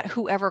 that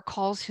whoever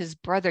calls his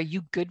brother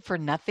you good for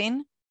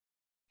nothing,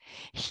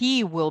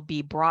 he will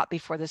be brought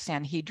before the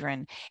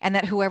Sanhedrin, and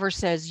that whoever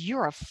says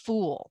you're a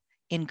fool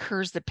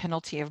incurs the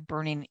penalty of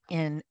burning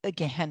in a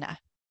Gehenna."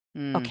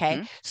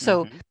 Okay,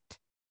 so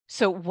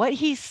what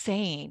he's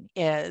saying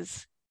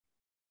is,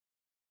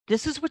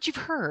 this is what you've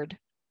heard,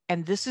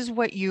 and this is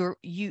what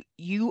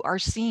you are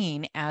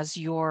seeing as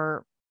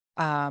your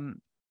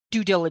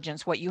due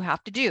diligence, what you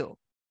have to do.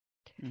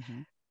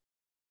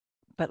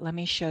 But let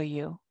me show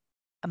you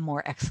a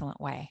more excellent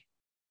way.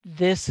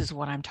 This is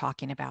what I'm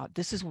talking about.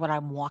 This is what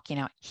I'm walking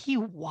out. He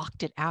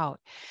walked it out.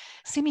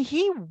 See me,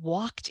 he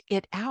walked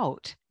it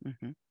out.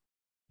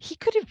 He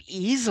could have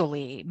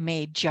easily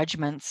made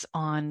judgments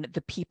on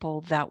the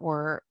people that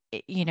were,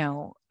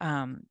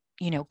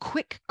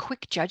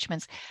 quick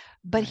judgments,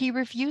 but he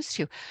refused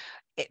to,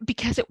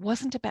 because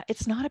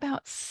it's not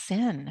about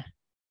sin.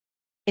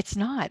 It's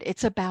not.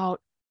 It's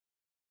about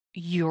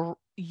you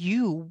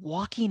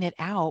walking it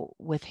out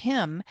with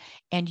him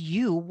and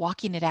you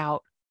walking it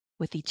out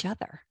with each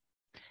other.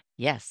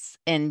 Yes.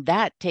 And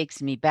that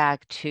takes me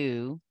back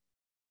to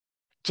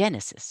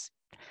Genesis,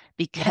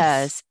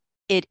 because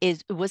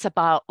it was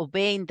about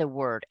obeying the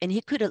word, and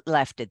he could have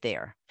left it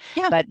there.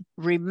 But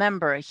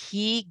remember,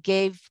 he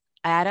gave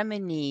Adam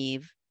and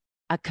Eve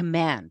a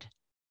command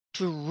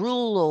to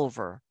rule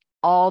over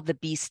all the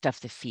beasts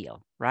of the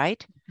field,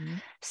 right?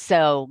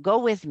 So go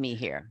with me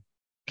here.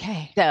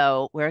 Okay.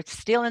 So we're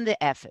still in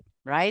the effort,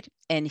 right?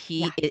 And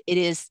it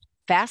is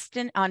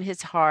fastened on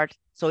his heart,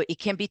 so it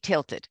can be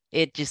tilted.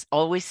 It just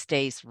always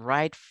stays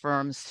right,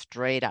 firm,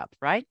 straight up,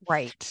 right?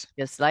 Right.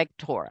 Just like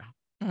Torah.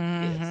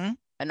 Is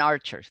an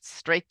archer,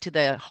 straight to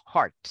the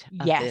heart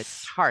of the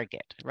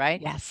target, right?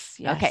 Yes.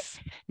 Okay.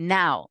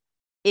 Now,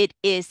 it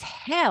is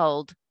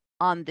held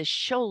on the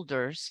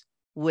shoulders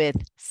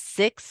with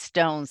 6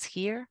 stones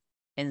here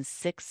and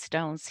 6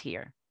 stones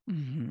here.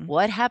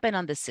 What happened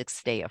on the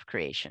 6th day of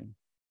creation?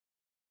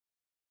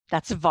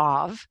 That's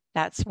Vav.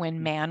 That's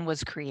when man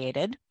was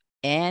created.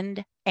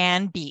 And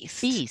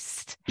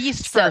beast.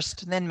 Beast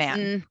first, then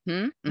man.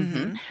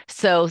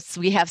 So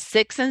we have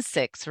 6 and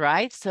 6,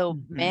 right?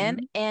 So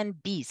man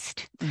and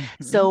beast.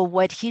 So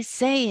what he's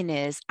saying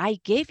is,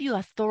 I gave you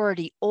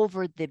authority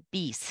over the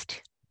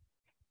beast,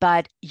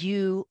 but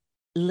you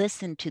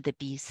listen to the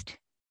beast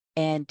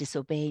and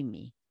disobey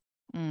me,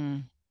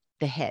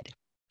 the head.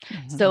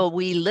 So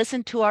we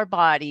listen to our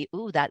body.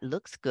 Ooh, that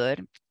looks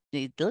good.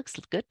 It looks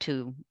good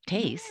to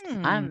taste.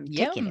 I'm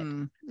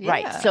taking it.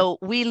 Right. So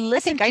we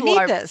listen to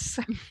our this.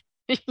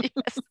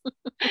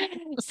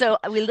 So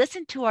we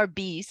listen to our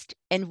beast,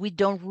 and we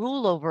don't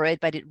rule over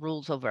it, but it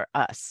rules over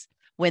us,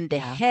 when the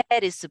head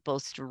is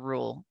supposed to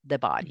rule the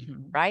body,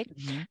 right?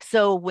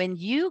 So when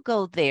you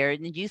go there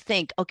and you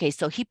think, okay,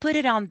 so he put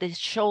it on the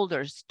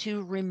shoulders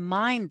to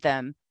remind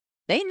them,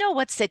 they know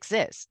what 6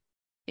 is,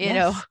 you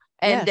know,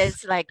 and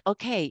it's like,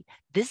 okay,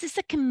 this is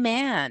a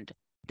command.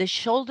 The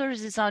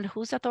shoulders is on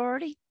whose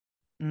authority?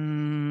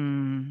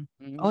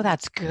 Oh,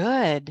 that's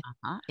good.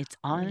 It's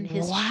on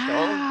his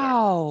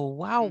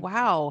shoulder.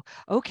 Wow.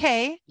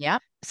 Okay.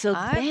 Yep. So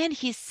then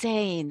he's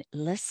saying,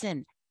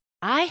 listen,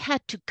 I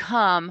had to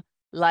come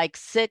like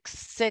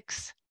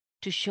 6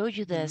 to show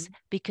you this,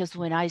 because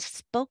when I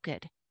spoke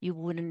it, you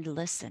wouldn't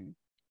listen.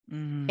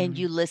 And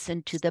you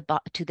listened to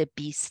the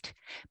beast.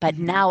 But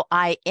now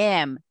I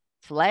am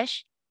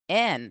flesh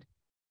and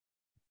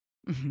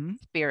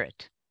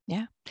spirit.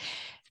 Yeah.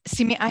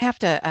 See me, I have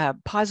to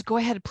pause. Go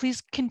ahead.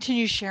 Please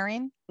continue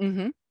sharing.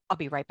 I'll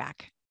be right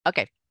back.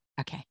 Okay.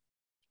 Okay.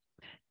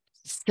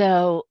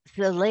 So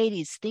the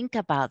ladies, think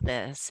about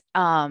this.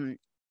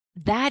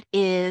 That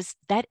is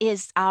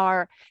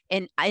our,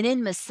 and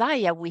in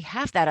Messiah, we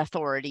have that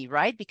authority,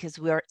 right? Because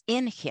we are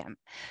in him.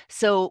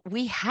 So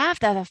we have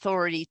that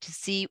authority to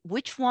see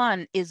which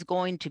one is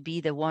going to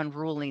be the one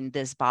ruling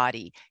this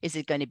body. Is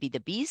it going to be the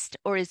beast,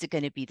 or is it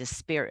going to be the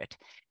spirit?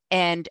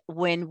 And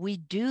when we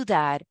do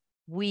that,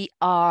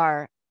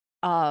 we're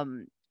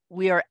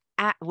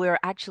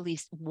actually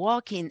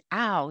walking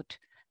out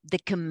the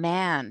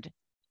command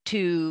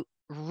to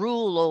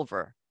rule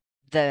over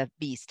the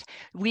beast.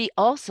 We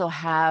also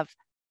have,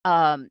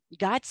 God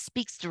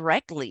speaks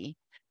directly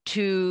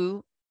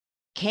to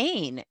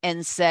Cain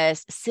and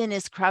says, sin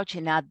is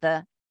crouching at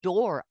the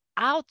door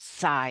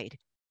outside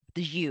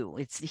the you.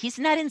 He's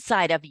not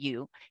inside of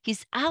you.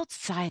 He's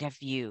outside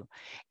of you.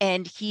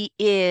 And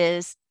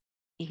his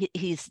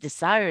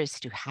desire is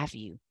to have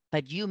you,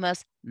 but you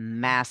must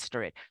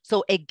master it.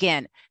 So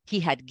again, he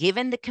had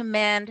given the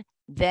command,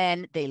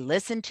 then they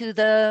listened to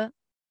the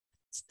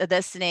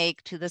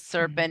snake, to the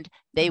serpent.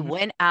 They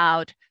went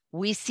out.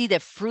 We see the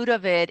fruit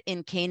of it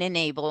in Cain and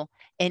Abel.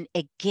 And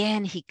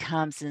again, he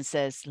comes and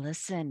says,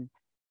 listen,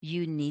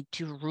 you need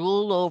to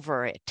rule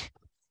over it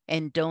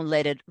and don't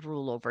let it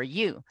rule over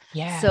you.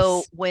 Yes.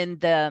 So when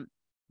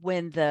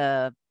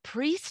the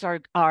priests are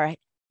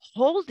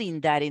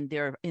holding that in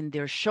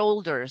their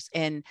shoulders,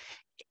 and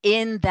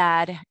in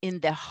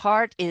the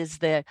heart is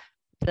the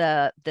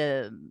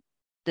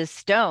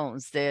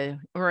stones, the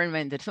Urim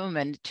and the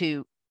Thummim,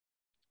 to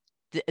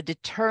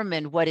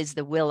determine what is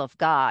the will of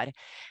God.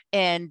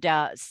 And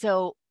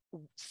so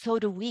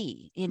do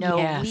we.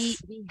 We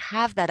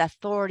have that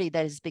authority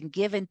that has been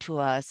given to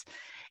us,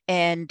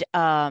 and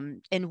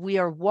we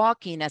are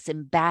walking as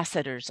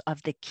ambassadors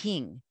of the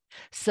King.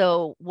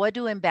 So what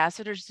do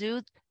ambassadors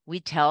do? We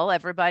tell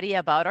everybody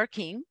about our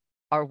King,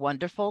 our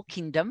wonderful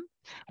kingdom,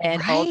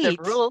 and all the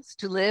rules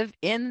to live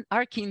in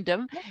our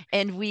kingdom.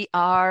 And we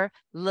are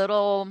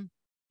little,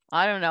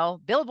 I don't know,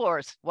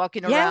 billboards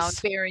walking around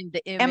bearing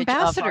the image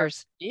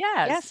ambassadors. Of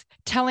our, yes,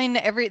 telling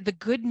the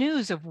good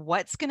news of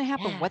what's going to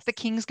happen, what the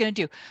King's going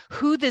to do,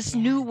 who this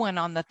new one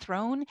on the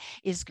throne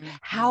is,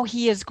 how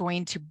he is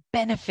going to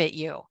benefit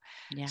you,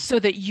 so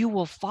that you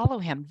will follow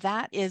him.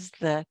 That is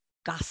the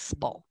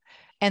gospel,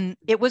 and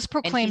it was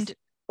proclaimed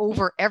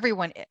over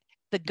everyone.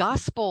 The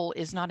gospel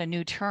is not a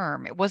new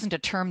term. It wasn't a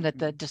term that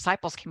the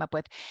disciples came up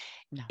with.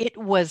 No. It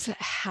was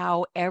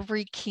how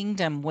every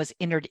kingdom was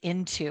entered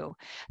into.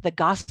 The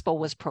gospel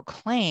was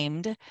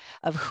proclaimed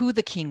of who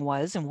the King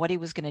was and what he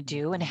was going to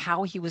do and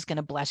how he was going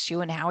to bless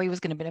you and how he was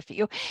going to benefit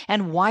you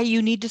and why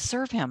you need to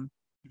serve him.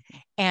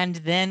 And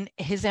then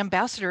his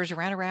ambassadors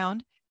ran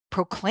around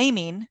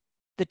proclaiming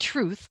the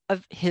truth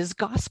of his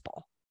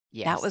gospel.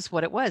 Yes. That was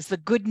what it was. The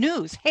good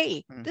news.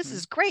 Hey, this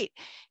is great.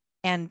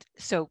 And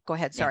so go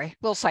ahead. Sorry,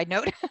 little side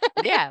note.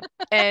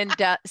 And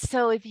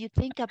so if you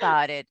think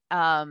about it,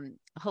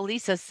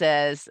 Halisa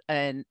says,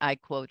 and I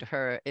quote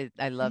her,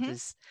 I love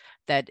this,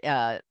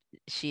 that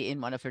she,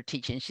 in one of her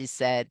teachings, she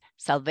said,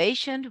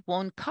 salvation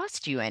won't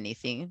cost you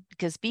anything,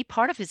 because be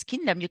part of his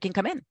kingdom, you can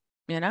come in.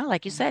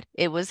 Like you said,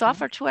 it was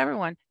offered to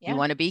everyone. You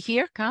want to be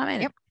here? Come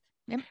in.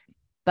 Yep.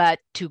 But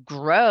to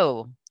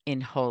grow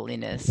in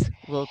holiness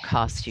will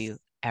cost you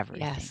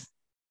everything. Yes.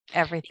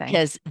 Everything.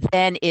 Because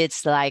then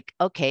it's like,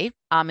 okay,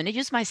 I'm going to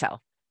use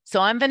myself. So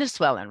I'm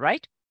Venezuelan,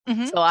 right?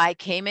 So I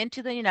came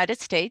into the United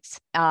States,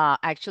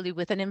 actually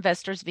with an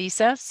investor's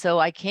visa. So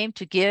I came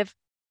to give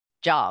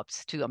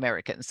jobs to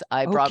Americans.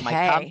 I brought my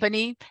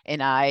company,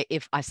 and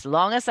as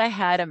long as I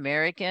had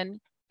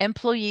American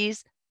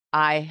employees,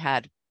 I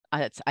had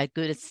a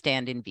good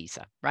standing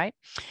visa, right?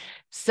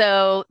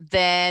 So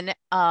then,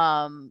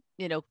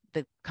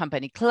 the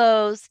company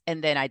closed,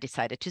 and then I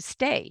decided to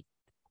stay.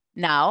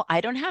 Now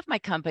I don't have my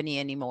company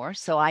anymore,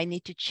 so I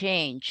need to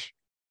change.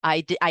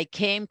 I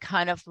came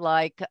kind of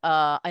like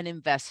an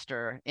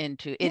investor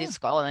into it. Is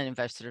called an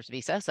investor's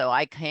visa. So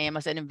I came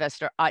as an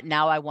investor.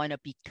 Now I want to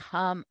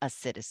become a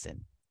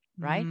citizen,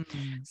 right?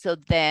 So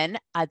then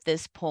at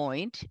this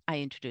point,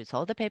 I introduced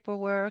all the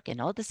paperwork and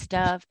all the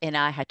stuff, and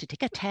I had to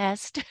take a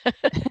test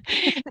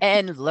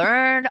and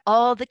learn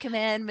all the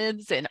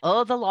commandments and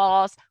all the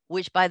laws,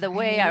 which, by the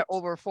way, are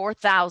over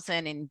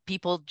 4,000, and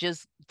people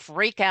just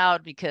freak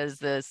out because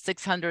the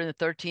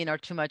 613 are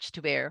too much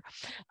to bear.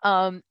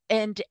 And,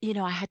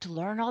 I had to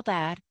learn all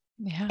that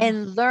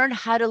and learn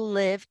how to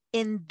live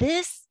in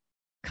this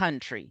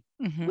country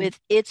with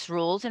its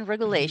rules and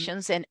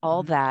regulations and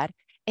all that.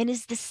 And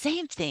it's the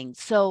same thing.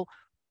 So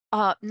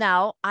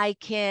now I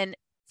can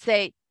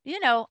say,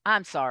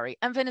 I'm sorry,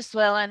 I'm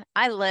Venezuelan.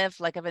 I live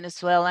like a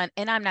Venezuelan,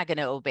 and I'm not going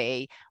to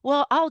obey.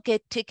 Well, I'll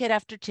get ticket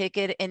after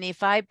ticket. And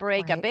if I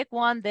break a big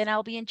one, then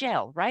I'll be in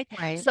jail, right?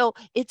 So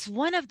it's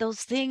one of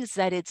those things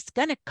that it's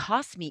going to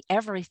cost me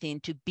everything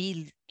to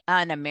be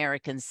an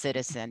American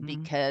citizen,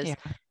 because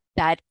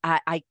that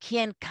I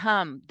can't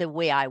come the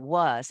way I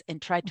was and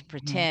try to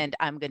pretend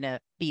I'm going to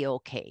be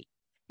okay.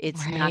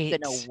 It's not going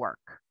to work.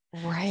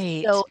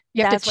 Right. So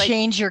you have to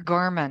change your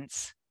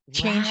garments.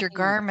 Change your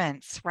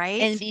garments,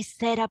 right? And be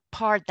set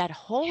apart. That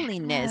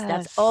holiness,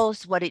 that's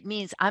also what it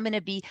means. I'm going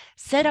to be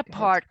set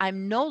apart.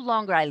 I'm no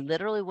longer, I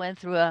literally went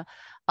through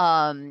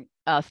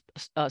a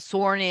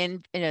sworn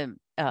in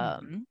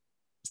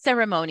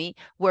ceremony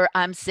where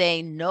I'm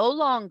saying no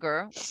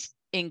longer,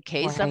 in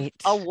case of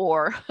a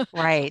war,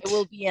 I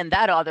will be in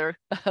that other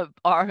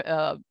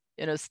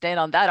stand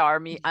on that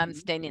army. I'm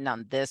standing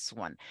on this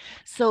one.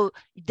 So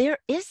there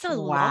is a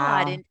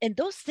lot, and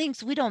those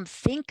things we don't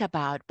think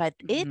about, but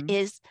it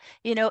is,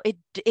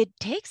 it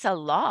takes a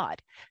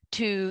lot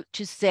to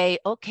say,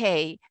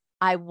 okay,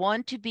 I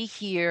want to be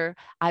here.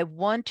 I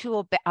want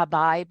to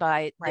abide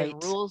by the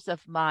rules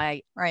of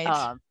my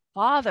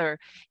Father,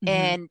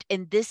 and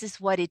this is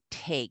what it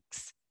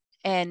takes.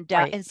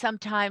 And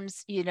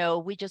sometimes,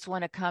 we just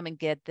want to come and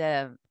get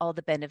all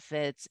the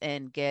benefits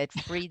and get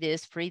free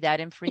this, free that,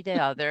 and free the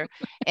other.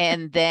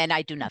 And then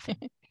I do nothing.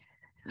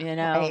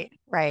 Right.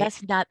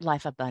 That's not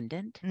life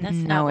abundant. That's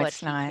not No, what it's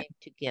he not. came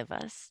to give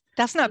us.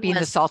 That's not He being the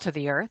wants salt of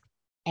the earth.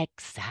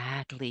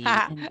 exactly in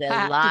the Did you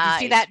see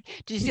light. that?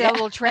 Did you see that Yeah.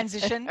 little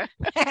transition?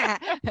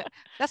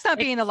 That's not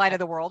being the light of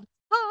the world.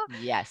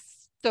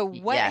 Yes. So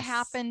what Yes.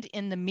 happened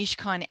in the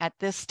Mishkan at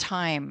this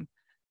time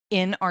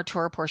in our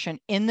Torah portion?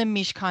 In the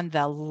Mishkan,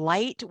 the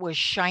light was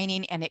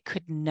shining and it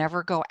could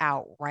never go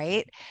out,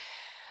 right?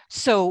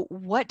 So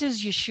what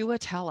does Yeshua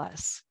tell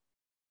us?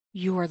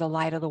 You are the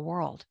light of the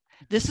world.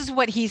 This is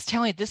what he's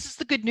telling. This is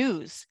the good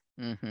news.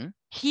 Mm-hmm.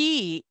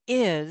 He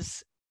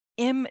is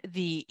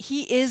the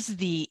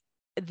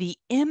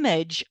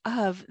image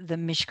of the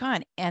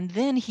Mishkan. And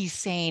then he's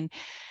saying,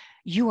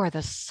 you are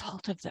the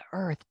salt of the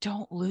earth.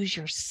 Don't lose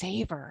your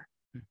savor.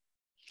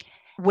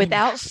 And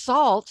Without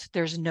salt,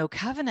 there's no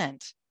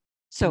covenant.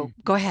 So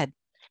go ahead.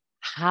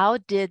 how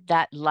did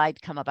that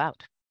light come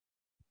about?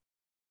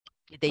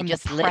 Did they From the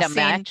just lit a pressing,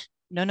 match?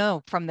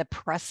 no, from the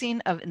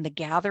pressing of and the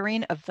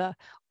gathering of the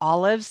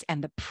olives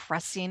and the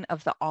pressing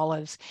of the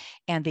olives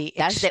and the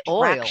That's the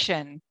oil.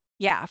 extraction,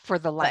 yeah, for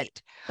the But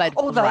light. but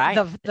Oh, right,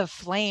 the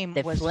flame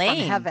the was from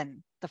flame.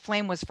 heaven. The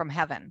flame was from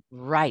heaven.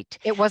 Right.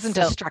 It wasn't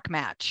a So struck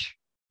match.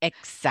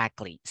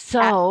 exactly.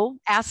 So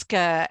Ask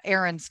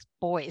Aaron's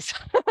boys.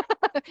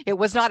 It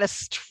was not a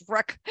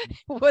struck.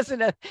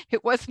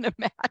 It wasn't a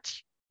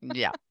match.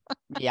 yeah,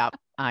 yeah,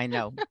 I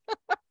know.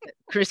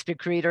 Crispy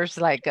critters,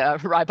 like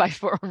Rabbi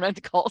Foreman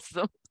calls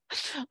them.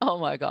 Oh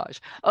my gosh.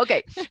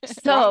 Okay. Wrong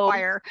So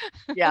fire.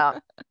 yeah.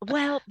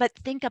 Well, but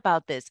think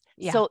about this.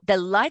 Yeah. So the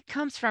light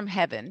comes from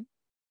heaven,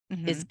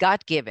 is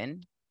God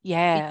given. He does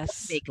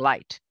Yes. make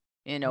light.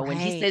 When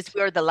he says Right.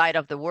 we're the light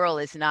of the world,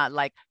 it's not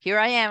like, here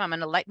I am, I'm going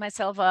to light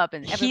myself up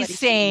and everybody He's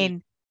see me.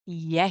 saying,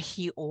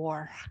 Yehi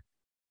or.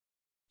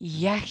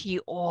 Yehi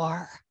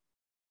or.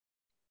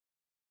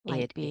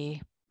 Light It,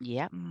 be.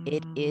 yeah,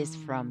 it is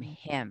from Mm.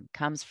 him,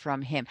 comes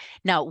from him.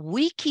 Now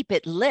we keep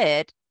it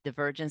lit, the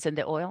virgins and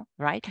the oil,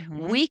 right?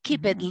 Mm-hmm. We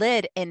keep it Mm-hmm.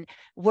 lit, and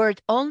were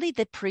it only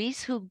the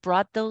priests who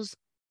brought those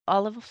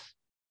olives?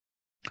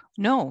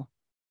 No.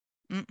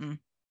 Mm-mm.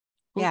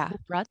 Yeah. Who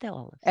brought the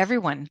olives?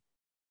 Everyone.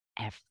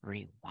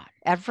 Everyone.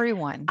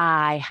 Everyone.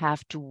 I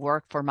have to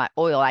work for my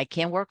oil. I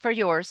can't work for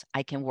yours.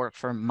 I can work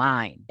for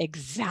mine.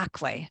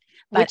 Exactly.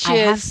 But Which I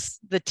have is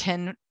the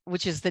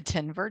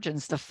 10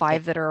 virgins, the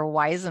 5 that are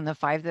wise and the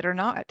 5 that are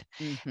not.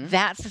 Mm-hmm.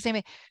 That's the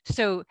same.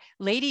 So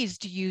ladies,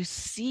 do you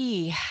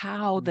see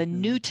how the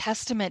New Mm-hmm.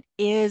 Testament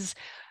is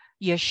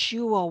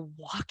Yeshua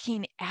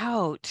walking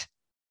out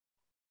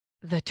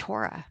the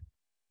Torah?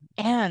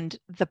 And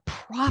the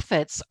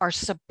prophets are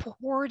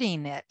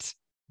supporting it.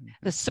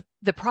 Mm-hmm.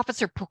 The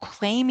prophets are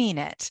proclaiming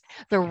it.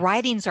 The Yeah.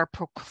 writings are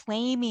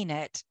proclaiming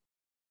it.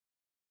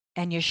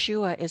 And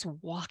Yeshua is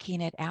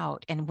walking it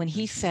out. And when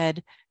he Mm-hmm.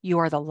 said, you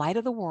are the light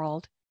of the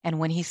world, and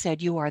when he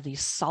said, you are the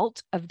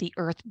salt of the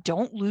earth,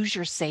 don't lose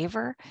your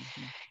savor,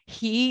 Mm-hmm.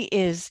 he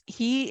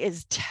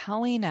is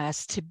telling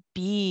us to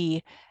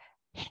be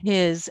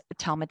his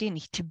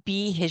Talmudim, to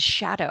be his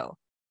shadow.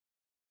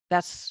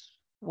 That's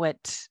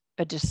what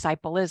a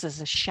disciple is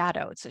a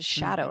shadow. It's a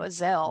shadow, Mm-hmm. a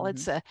zeal.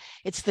 Mm-hmm.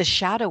 It's the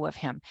shadow of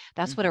him.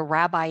 That's what Mm-hmm. a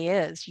rabbi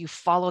is. You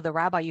follow the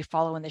rabbi, you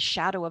follow in the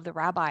shadow of the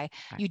rabbi.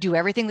 Right. You do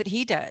everything that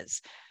he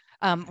does.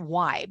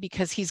 Why?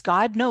 Because he's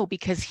God? No,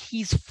 because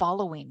he's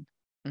following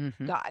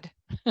Mm-hmm. God.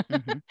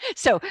 Mm-hmm.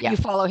 So Yeah. you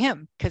follow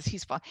him because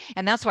he's following.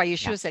 And that's why Yeah.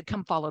 Yeshua said,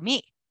 come follow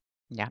me,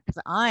 Yeah.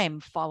 because I'm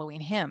following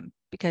him,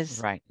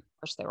 because Right. of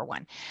course they were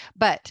one.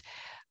 But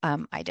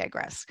I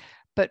digress.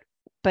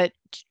 But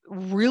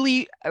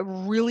really, a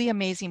really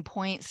amazing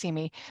point,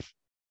 Simi.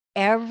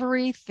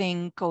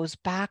 Everything goes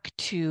back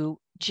to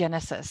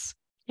Genesis.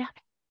 Yeah.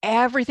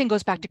 Everything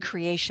goes back to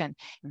creation.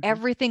 Mm-hmm.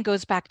 Everything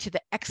goes back to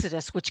the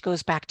Exodus, which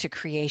goes back to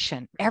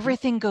creation. Mm-hmm.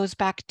 Everything goes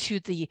back to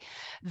the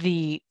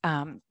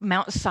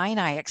Mount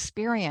Sinai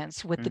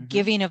experience with the Mm-hmm.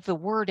 giving of the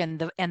word and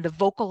the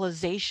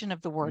vocalization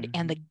of the word and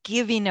Mm-hmm. the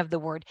giving of the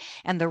word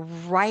and the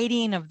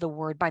writing of the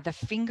word by the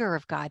finger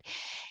of God,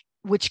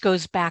 which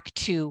goes back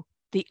to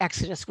the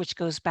Exodus, which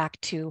goes back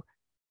to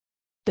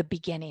the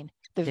beginning,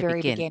 the The very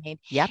beginning. beginning,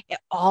 Yep.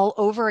 all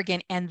over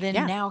again. And then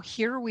Yeah. now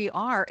here we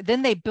are.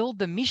 Then they build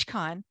the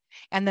Mishkan,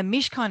 and the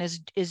Mishkan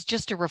is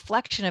just a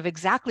reflection of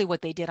exactly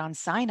what they did on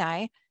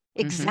Sinai.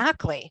 Mm-hmm.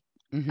 Exactly.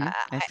 Mm-hmm.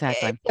 It's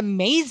Exactly.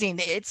 amazing.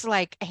 It's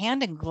like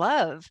hand in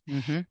glove.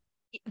 Mm-hmm.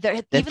 The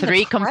Even the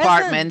three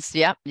compartments. presence.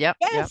 Yep. Yep.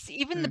 Yep. Yes,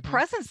 even the Mm-hmm.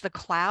 presence, the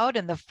cloud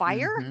and the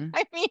fire. Mm-hmm.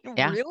 I mean,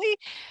 Yeah. really?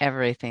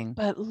 Everything.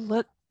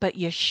 But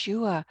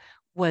Yeshua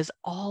was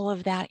all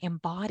of that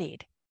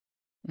embodied,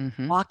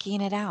 Mm-hmm.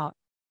 walking it out.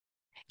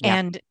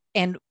 Yep.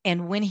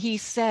 And when he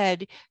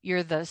said,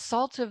 you're the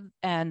salt of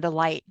and the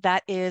light,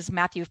 that is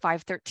Matthew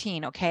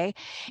 5:13. Okay.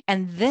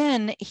 And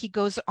then he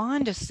goes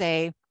on to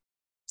say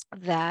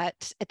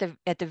that at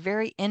the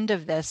very end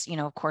of this,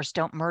 of course,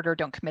 don't murder,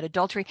 don't commit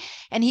adultery.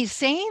 And he's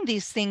saying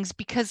these things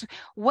because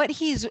what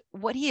he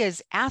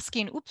is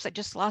asking, oops, I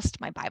just lost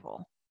my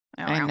Bible.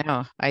 I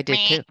know. I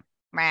did Meh, too.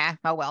 meh.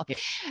 Oh well. Here,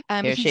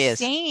 here she He's is.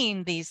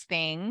 saying these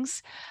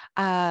things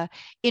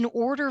in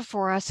order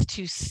for us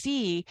to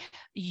see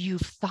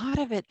you've thought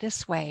of it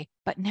this way,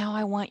 but now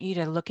I want you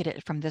to look at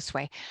it from this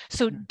way.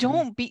 So Mhm,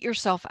 don't beat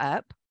yourself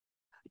up.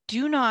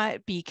 Do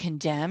not be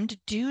condemned.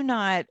 Do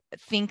not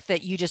think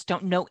that you just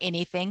don't know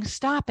anything.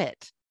 Stop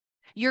it.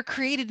 You're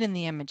created in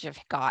the image of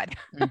God.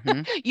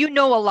 mhm. You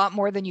know a lot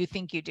more than you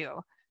think you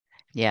do.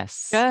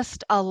 Yes.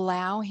 Just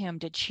allow him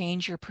to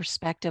change your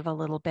perspective a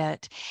little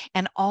bit.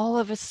 And all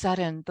of a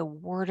sudden, the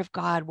word of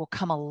God will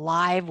come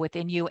alive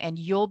within you, and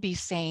you'll be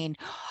saying,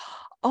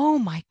 oh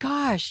my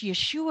gosh,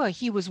 Yeshua,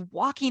 he was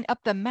walking up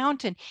the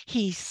mountain.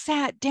 He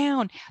sat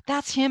down.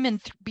 That's him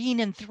being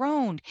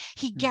enthroned.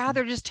 He Mhm,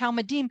 gathered his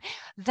Talmudim.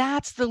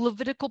 That's the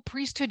Levitical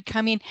priesthood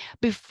coming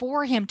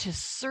before him to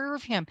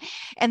serve him.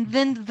 And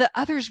then the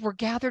others were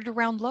gathered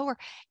around lower.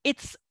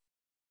 It's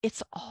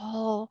it's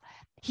all,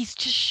 he's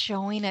just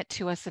showing it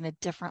to us in a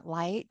different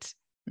light.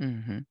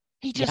 mhm.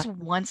 He just Yep.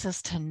 wants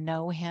us to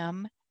know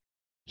him.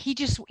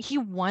 He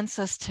wants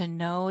us to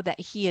know that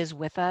he is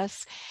with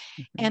us.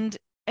 Mhm.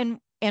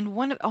 And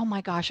one of, oh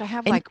my gosh, I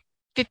have And like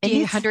and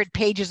it's 1,500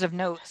 pages of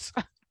notes.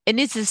 and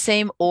it's the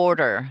same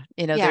order.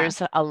 Yeah.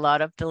 There's a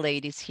lot of the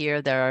ladies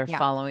here that are Yeah.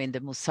 following the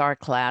Musar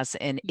class,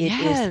 and it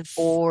is Yes.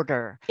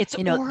 order. It's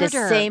The order.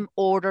 same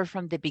order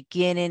from the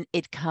beginning,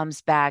 it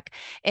comes back.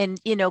 And,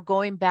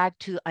 going back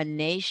to a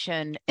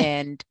nation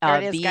and There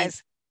it is, being,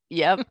 guys.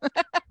 yep,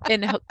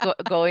 and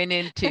going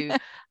into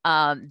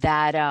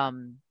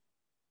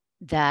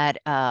that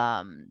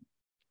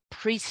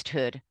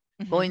priesthood,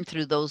 Hmm. going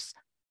through those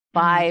Hmm.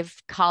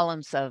 5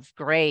 columns of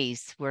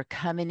grace. We're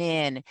coming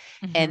in,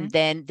 Hmm. and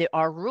then there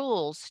are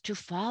rules to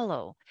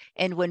follow.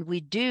 And when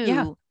we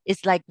Yeah. do,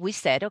 it's like we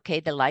said, okay,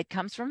 the light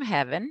comes from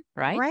heaven,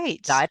 right?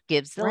 Right. God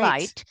gives the Right.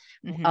 light.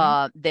 Hmm.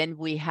 Then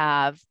we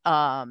have,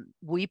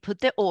 we put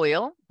the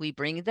oil, we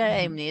bring the,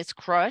 I Hmm. mean, it's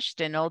crushed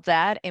and all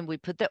that, and we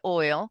put the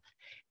oil.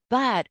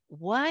 But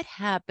what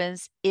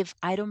happens if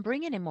I don't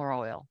bring any more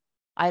oil?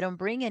 I don't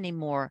bring any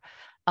more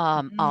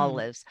Hmm.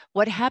 olives.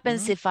 What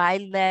happens Hmm. if I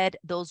let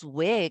those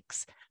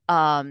wicks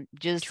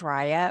just,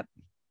 Try up.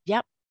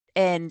 yep,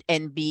 and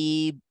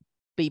be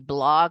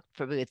blocked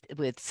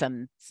with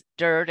some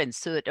dirt and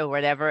soot or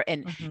whatever,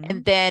 Hmm.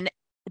 and then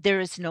there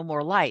is no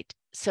more light.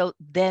 So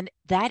then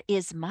that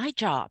is my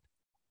job,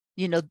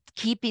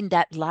 keeping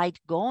that light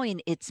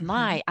going. It's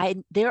Hmm.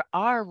 there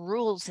are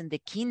rules in the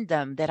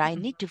kingdom that I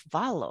need to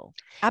follow.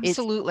 It's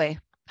Absolutely.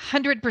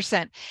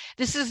 100%.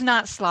 This is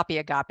not sloppy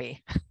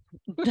agape.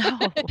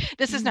 no,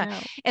 This is not.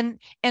 no.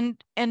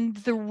 And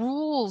the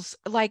rules,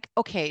 like,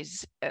 okay,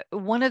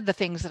 one of the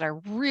things that I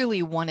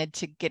really wanted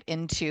to get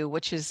into,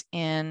 which is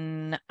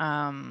in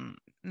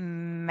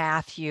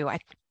Matthew,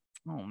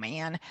 oh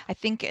man, I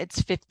think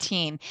it's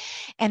 15.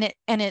 And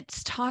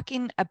it's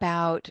talking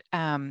about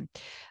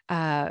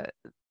uh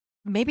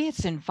maybe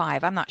it's in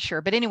 5, I'm not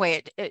sure. But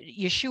anyway,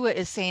 Yeshua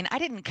is saying, I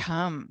didn't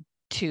come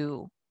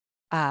to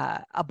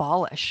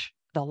abolish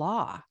the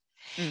law.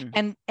 Mm,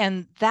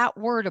 And that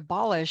word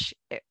abolish,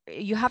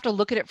 you have to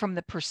look at it from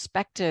the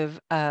perspective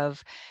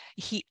of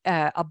he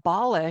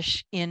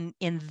abolish in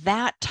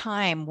that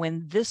time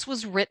when this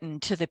was written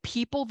to the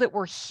people that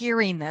were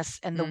hearing this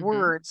and the mm-hmm,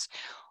 words.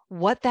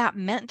 What that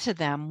meant to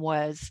them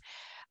was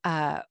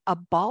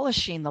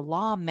abolishing the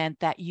law meant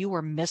that you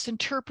were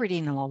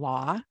misinterpreting the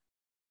law,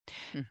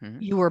 mm-hmm,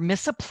 you were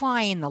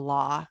misapplying the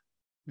law,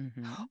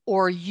 mm-hmm,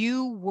 or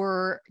you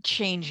were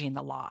changing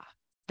the law.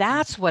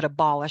 That's what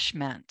abolish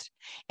meant.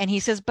 And he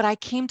says, but I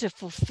came to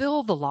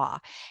fulfill the law.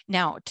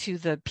 Now, to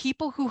the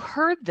people who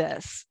heard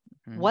this,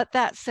 mm-hmm, what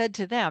that said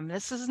to them,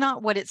 this is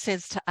not what it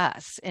says to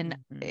us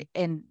mm-hmm.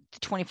 in the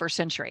 21st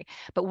century,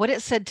 but what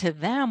it said to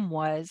them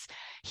was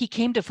he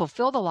came to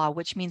fulfill the law,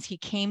 which means he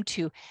came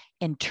to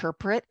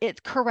interpret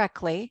it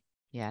correctly.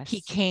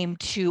 He Yes, came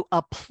to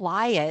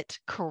apply it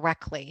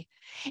correctly,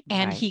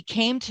 and right. he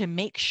came to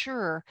make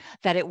sure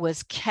that it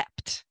was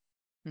kept.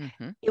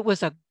 Mm-hmm. It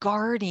was a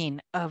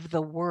guarding of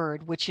the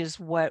word, which is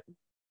what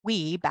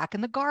we back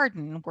in the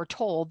garden were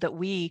told that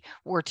we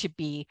were to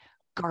be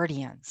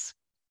guardians.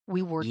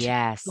 We were to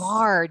Yes,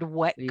 guard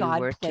what we God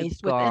were to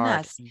placed within guard.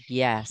 us.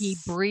 He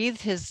Yes.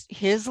 breathed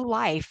his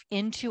life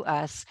into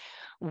us.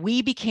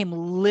 We became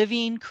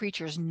living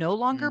creatures, no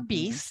longer Mm-hmm.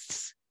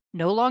 beasts,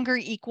 no longer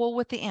equal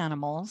with the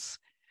animals,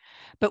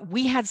 but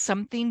we had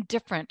something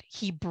different.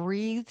 He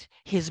breathed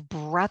his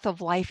breath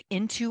of life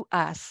into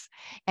us,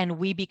 and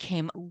we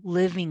became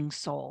living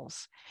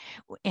souls.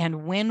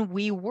 And when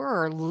we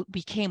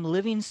became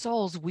living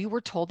souls, we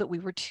were told that we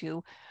were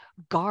to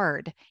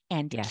guard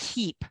and Yes.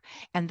 keep.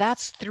 And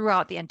that's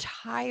throughout the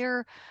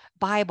entire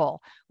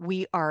Bible.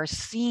 We are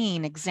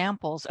seeing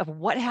examples of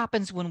what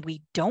happens when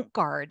we don't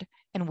guard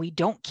and we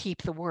don't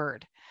keep the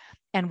word,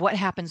 and what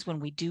happens when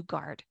we do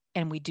guard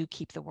and we do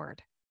keep the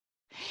word.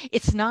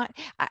 It's not,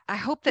 I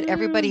hope that Mm,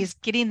 everybody's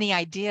getting the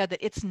idea that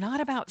it's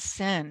not about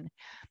sin.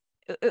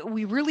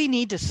 We really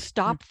need to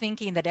mm, stop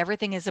thinking that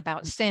everything is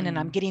about sin and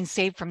I'm mm. getting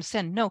saved from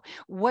sin. No,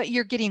 what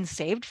you're getting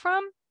saved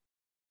from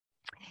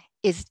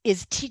is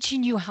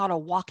teaching you how to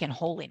walk in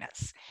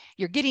holiness.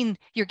 You're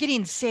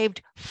getting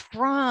saved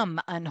from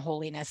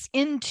unholiness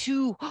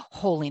into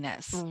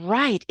holiness.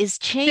 Right. Is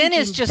Sin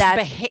is changing just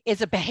that.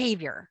 is a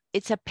behavior.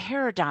 It's a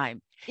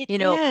paradigm.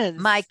 It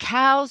My is.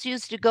 cows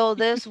used to go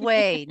this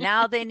way.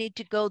 Now they need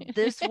to go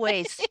this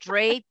way,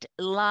 straight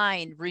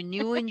line.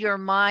 Renewing your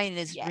mind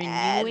is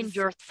renewing Yes.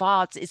 your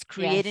thoughts, is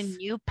creating Yes.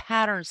 new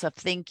patterns of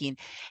thinking.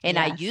 And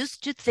I Yes.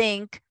 used to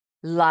think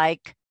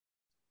like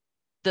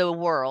the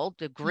world,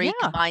 the Greek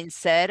Yeah.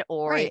 mindset,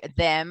 or Right.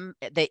 them,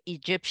 the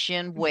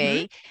Egyptian Mm-hmm.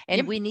 way.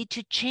 And Yep. we need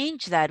to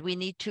change that. We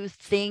need to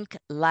think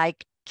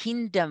like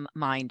kingdom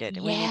minded.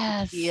 We need to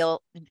Yes.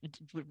 feel,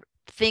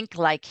 think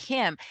like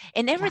him,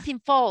 and Yeah. everything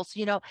falls.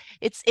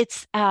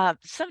 It's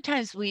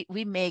sometimes we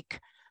make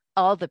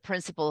all the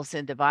principles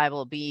in the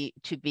Bible be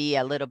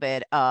a little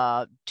bit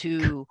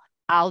too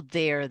out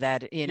there,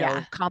 that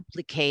Yeah.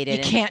 You complicated.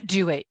 And can't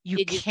do it. You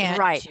it is can't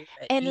right. do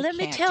it. And You let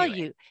me can't tell do it.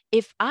 you,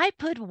 if I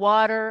put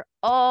water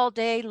all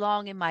day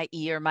long in my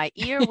ear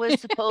was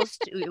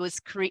supposed to, it was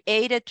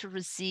created to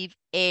receive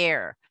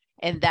air.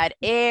 And that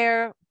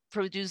air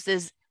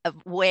produces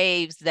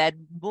waves that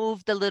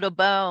move the little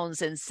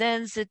bones and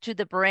sends it to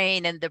the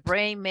brain, and the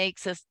brain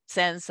makes a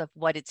sense of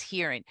what it's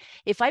hearing.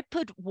 If I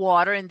put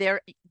water in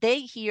there, they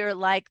hear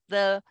like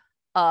the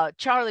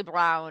Charlie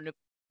Brown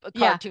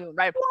Yeah. cartoon,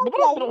 right?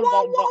 Wah, wah,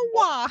 wah, wah,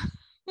 wah.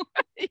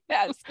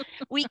 Yes,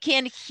 we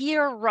can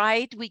hear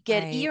right. We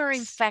get Right. ear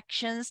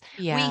infections.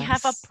 We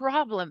have a Yes.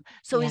 problem.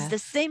 So it's the Yes.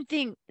 same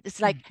thing. It's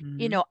like,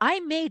 Mm-hmm. I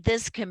made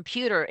this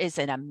computer is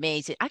an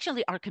amazing.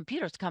 Actually, our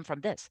computers come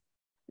from this.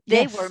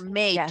 They were Yes.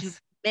 made to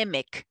Yes.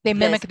 mimic They this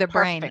mimic the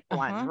brain. perfect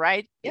one, Uh-huh.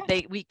 right?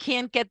 Yes. We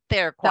can't get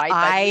there The quite,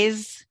 but we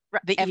eyes,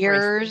 the everything.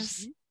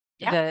 ears,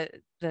 Yeah.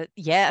 the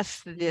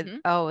yes, Mm-hmm.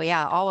 oh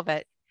yeah, all of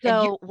it.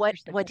 And So what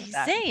here's the what good of he's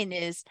that. saying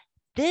is,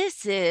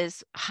 this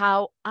is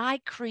how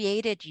I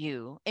created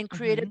you and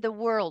Mm-hmm. created the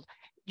world.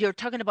 You're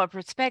talking about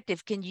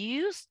perspective. Can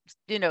you,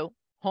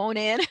 hone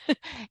in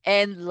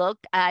and look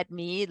at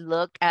me?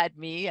 Look at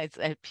me.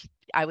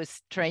 I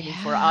was training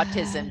for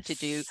autism to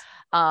do Yes.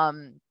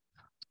 um,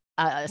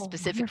 a Oh,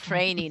 specific wonderful.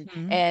 training,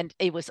 Mm-hmm. and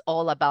it was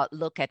all about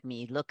look at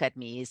me,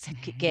 is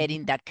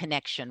getting Mm-hmm. that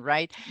connection,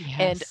 right?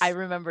 And I Yes.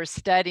 remember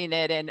studying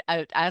it and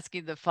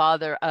asking the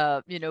father,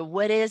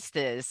 what is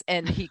this?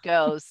 And he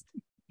goes,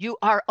 you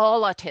are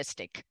all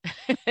autistic.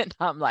 And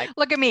I'm like,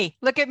 Look at me.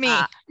 Look at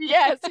me.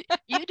 yes,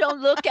 you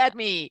don't look at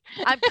me.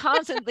 I'm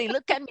constantly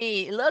look at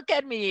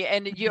me,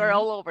 and you're Mm-hmm.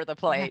 all over the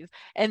Yeah. place.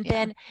 And Yeah.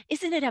 then,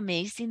 isn't it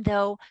amazing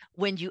though,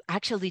 when you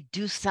actually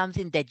do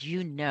something that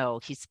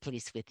he's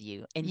pleased with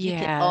you, and you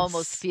can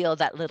almost Yes. feel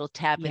that little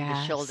tap in the Yes.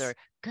 shoulder.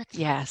 Good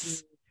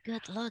Yes. looking,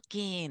 good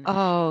looking.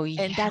 Oh,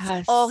 And that's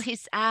all yes.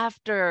 he's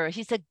after.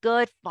 He's a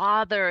good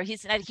father.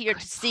 He's not here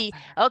Good to see,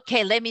 father.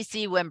 okay, let me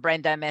see when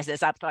Brenda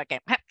messes up so I can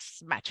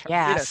smack her,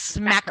 Yeah. smack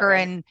Smack her. her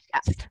And and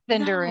yeah.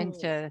 send her No,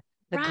 into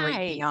the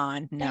great right.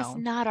 beyond. That's No.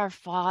 not our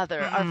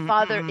father. Our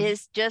father Mm-mm.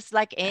 is just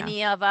like Yeah.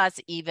 any of us,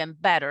 even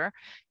better.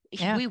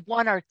 Yeah. We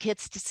want our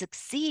kids to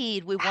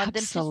succeed. We want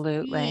them to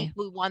speak. Absolutely.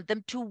 We want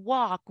them to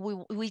walk.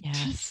 We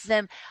teach Yes.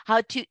 them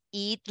how to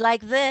eat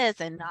like this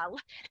and not.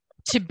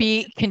 To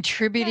be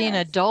contributing Yes,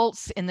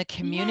 adults in the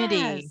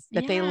community yes,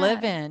 that they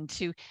live yes. in,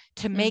 to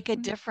make a Mm-hmm,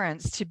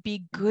 difference, to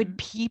be good mm-hmm.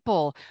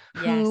 people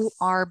who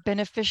Yes, are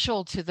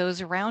beneficial to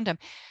those around them.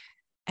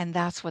 And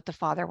that's what the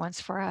Father wants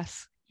for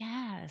us.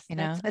 yes. You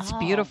know, That's that's all.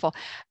 beautiful.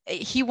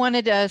 He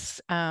wanted us,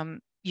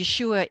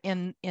 Yeshua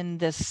in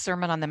this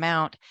Sermon on the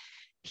Mount,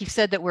 he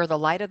said that we're the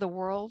light of the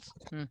world,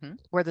 Mm-hmm,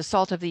 we're the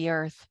salt of the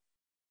earth,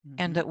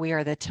 and mm-hmm. that we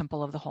are the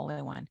temple of the Holy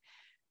One.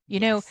 You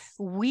know, Yes,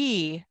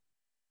 we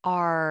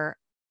are,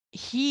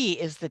 he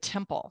is the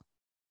temple.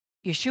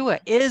 Yeshua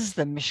yes. is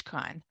the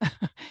Mishkan,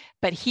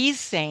 but he's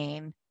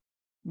saying,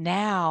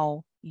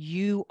 now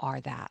you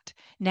are that.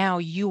 Now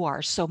you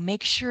are. So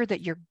make sure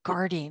that you're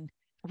guarding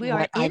We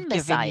are what in I've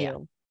given Messiah.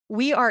 you.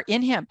 We are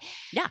in him.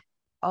 Yeah,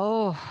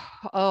 Oh,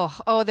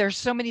 oh, there's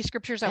so many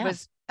scriptures. I yeah.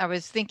 was I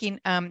was thinking,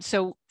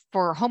 so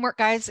for homework,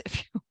 guys,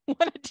 if you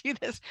want to do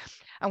this,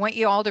 I want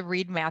you all to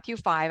read Matthew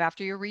 5.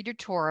 After you read your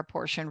Torah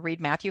portion, read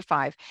Matthew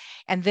 5,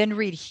 and then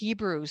read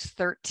Hebrews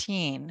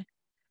 13,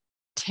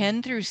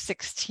 10 through Mhm.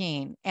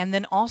 16, and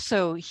then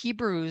also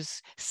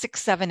Hebrews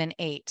 6, 7, and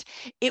 8.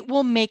 It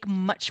will make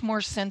much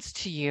more sense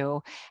to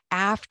you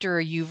after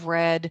you've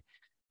read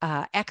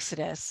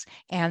Exodus,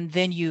 and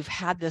then you've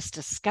had this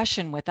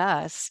discussion with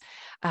us,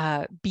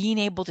 being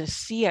able to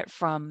see it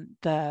from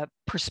the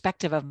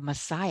perspective of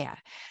Messiah,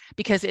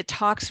 because it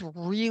talks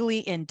really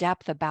in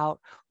depth about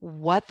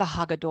what the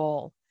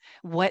Haggadol,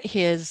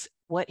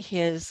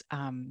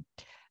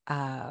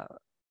 uh,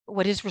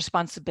 what his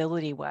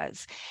responsibility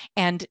was,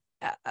 and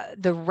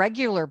the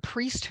regular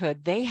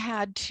priesthood, they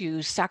had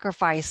to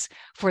sacrifice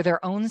for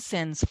their own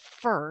sins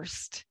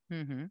first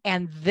Mm-hmm,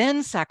 and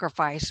then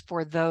sacrifice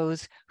for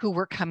those who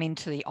were coming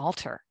to the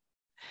altar.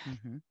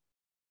 mm-hmm.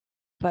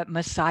 But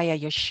Messiah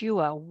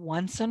Yeshua,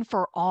 once and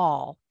for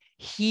all,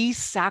 he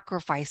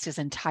sacrificed his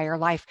entire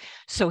life.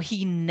 So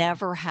he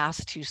never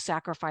has to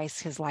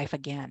sacrifice his life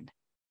again.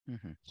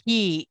 Mm-hmm.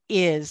 He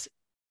is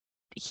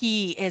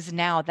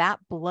now, that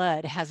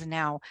blood has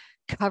now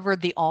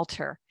covered the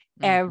altar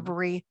Mm-hmm.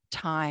 every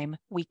time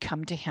we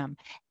come to him.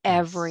 Yes.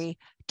 Every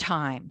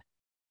time.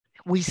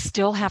 We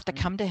still have to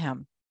Mm-hmm. come to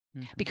him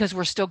Mm-hmm. because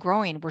we're still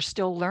growing, we're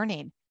still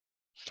learning.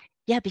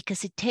 Yeah,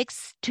 because it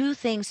takes two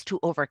things to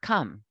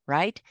overcome,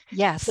 right?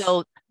 Yes.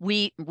 So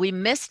we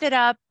messed it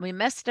up. We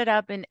messed it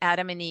up in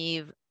Adam and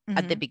Eve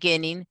at the Mm-hmm.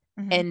 beginning,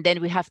 Mm-hmm. and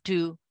then we have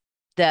to,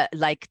 the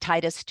like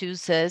Titus 2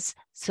 says,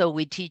 so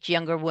we teach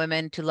younger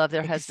women to love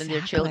their husband, their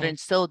Exactly. children,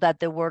 so that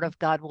the word of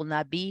God will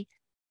not be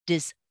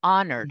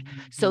dishonored.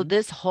 So Mm-hmm.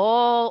 this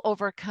whole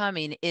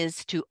overcoming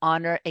is to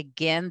honor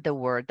again the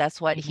word. That's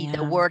what the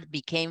Amen. word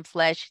became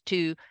flesh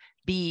to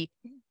be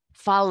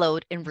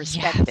followed and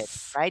respected,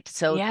 Yes. right?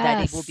 So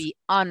that it will Yes. be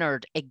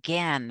honored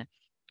again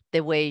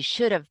the way it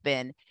should have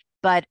been.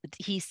 But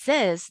he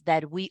says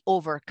that we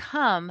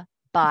overcome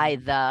by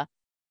Mhm. the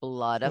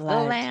blood of the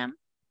Blood Lamb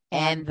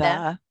and and the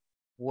the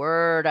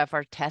word of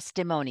our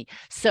testimony.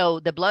 So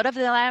the blood of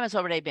the Lamb has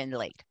already been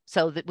laid.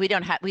 So that we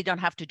don't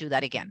have to do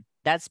that again.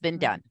 That's been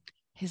Mhm. done.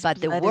 His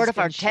But the blood word has of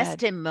our been shed.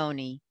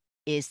 testimony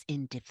is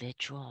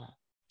individual.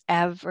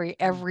 Every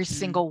Mhm.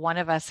 single one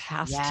of us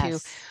has to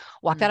Yes.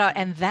 walk that out,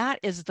 Mhm. and that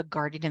is the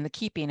guarding and the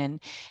keeping, and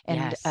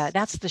Yes.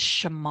 that's the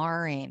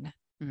shamaring.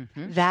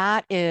 Mhm.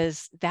 That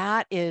is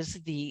the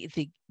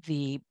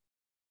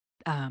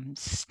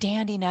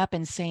standing up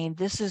and saying,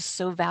 this is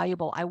so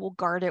valuable, I will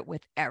guard it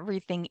with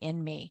everything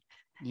in me.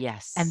 And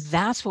Yes.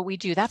 that's what we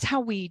do. That's how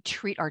we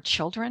treat our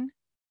children.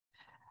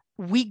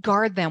 We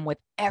guard them with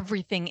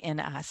everything in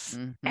us,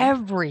 Mhm.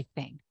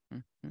 everything.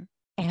 Mhm.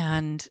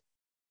 And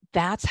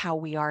that's how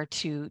we are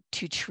to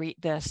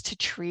treat this, to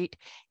treat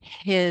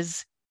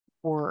his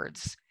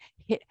words.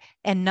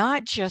 And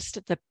not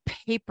just the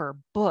paper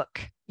book,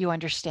 you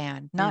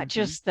understand, not Mhm.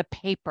 just the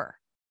paper,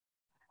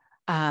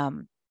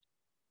 um,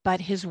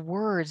 but his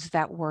words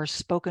that were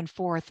spoken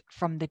forth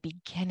from the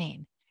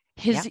beginning,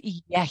 his Yep.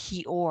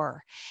 Yehior,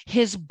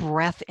 his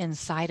breath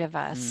inside of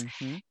us,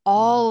 Mhm.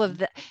 all of Mhm.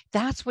 the,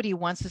 that's what he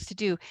wants us to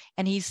do.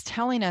 And he's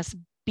telling us,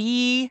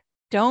 be,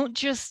 don't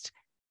just,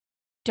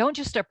 don't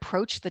just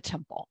approach the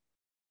temple,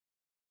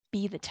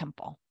 be the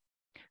temple,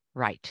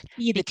 Right.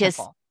 be the Because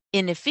temple.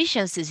 in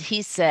Ephesians,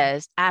 he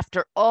says,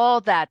 after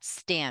all that,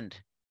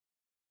 stand,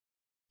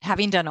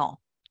 Having done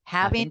all,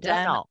 having having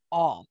done done all,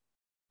 all.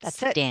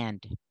 That's it.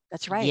 stand.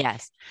 That's right.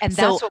 Yes. And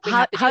So that's what we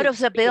have to how do.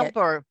 does a Be it.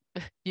 billboard,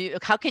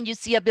 how can you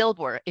see a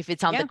billboard if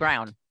it's on the Yeah.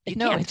 ground? You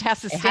No, it can't.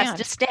 has to It has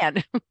to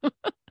stand. stand.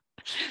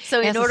 So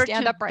It in has to order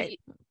stand to upright.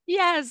 be,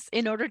 yes,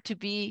 in order to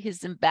be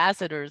his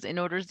ambassadors, in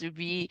order to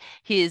be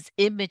his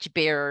image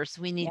bearers,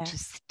 we need to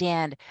Yes.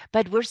 stand.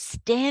 But we're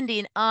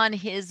standing on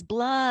his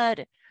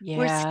blood.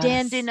 We're Yes.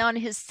 standing on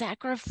his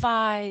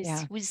sacrifice.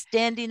 Yeah. We're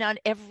standing on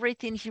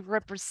everything he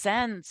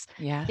represents. It's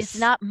Yes.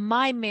 not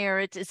my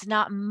merits. It's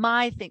not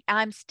my thing.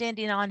 I'm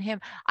standing on him.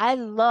 I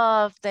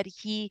love that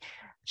he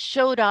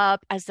showed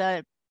up as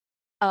a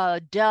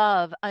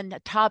dove on the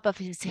top of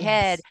his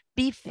head Yes.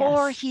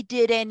 before Yes. he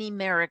did any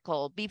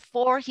miracle,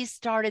 before he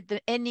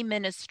started any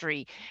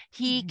ministry.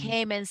 He Mhm.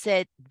 came and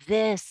said,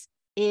 "This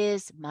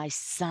is my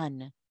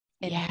son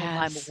in whom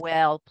I'm Yes.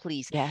 well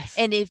pleased." Yes.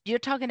 And if you're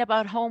talking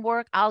about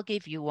homework, I'll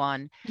give you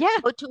one. Yeah.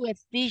 Go to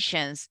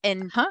Ephesians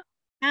and Huh?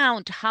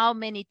 count how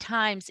many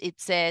times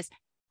it says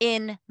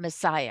in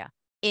Messiah,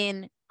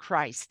 in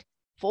Christ.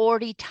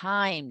 40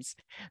 times.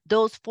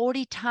 Those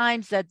 40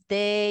 times that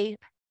they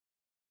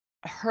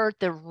heard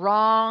the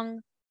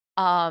wrong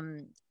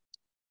um,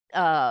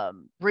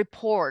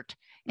 report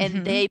and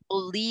Mm-hmm. they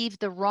believed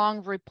the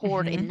wrong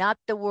report Mm-hmm. and not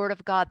the word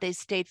of God. They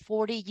stayed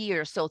 40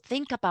 years. So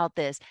think about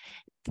this.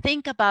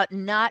 Think about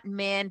not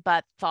man,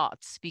 but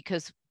thoughts,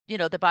 because,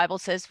 the Bible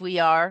says we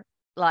are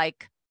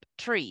like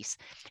trees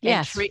and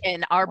Yes.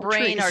 our We're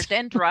brain, our trees.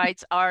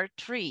 dendrites are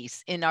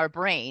trees in our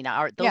brain.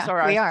 Those Yeah,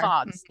 are our we are.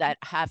 thoughts Mhm. that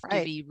have to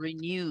Right. be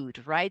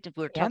renewed, right?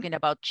 We're Yep. talking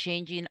about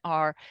changing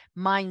our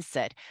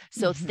mindset.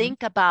 So Mm-hmm.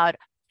 think about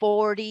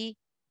 40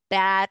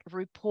 bad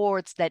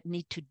reports that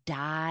need to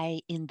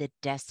die in the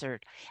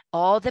desert.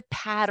 All the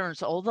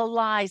patterns, all the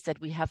lies that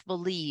we have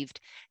believed,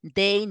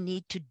 they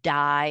need to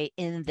die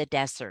in the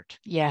desert.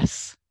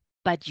 Yes.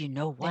 But you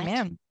know what?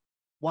 Amen.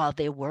 While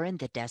they were in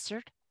the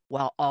desert,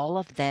 while all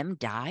of them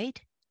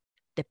died,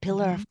 the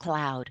pillar Mm-hmm. of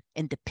cloud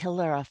and the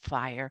pillar of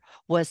fire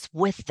was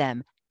with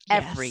them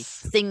every Yes.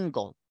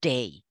 single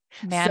day.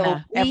 So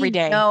Manna every we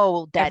day.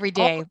 know that, Every oh,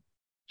 day.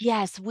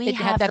 yes, we It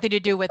had have nothing to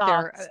do those with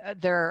thoughts.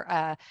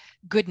 their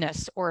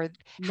goodness or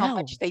how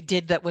much No, they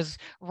did that was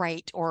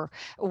right or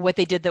what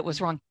they did that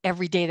was wrong.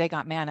 Every day they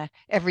got manna.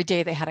 Every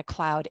day they had a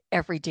cloud.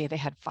 Every day they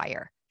had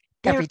fire.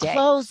 their Every day.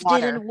 clothes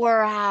Water. didn't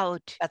wear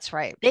out. That's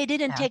right. They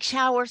didn't Yeah. take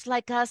showers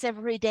like us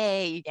every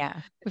day.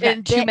 Yeah. We've got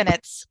And two they,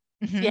 minutes.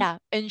 Hmm. yeah,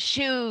 and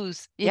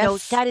shoes.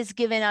 Yes. God has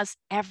given us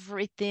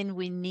everything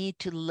we need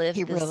to live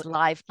this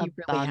life He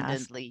really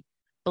has. abundantly.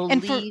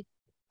 And for, Believe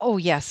oh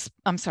yes,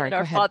 I'm sorry, that go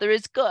our ahead. Father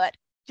is good.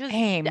 Just,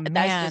 I just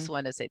Amen.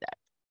 want to say that.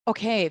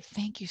 Okay,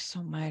 thank you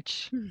so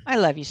much. I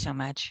love you so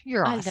much.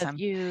 You're I love awesome.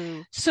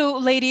 you. So,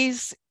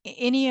 ladies,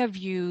 any of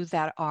you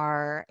that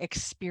are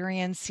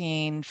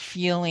experiencing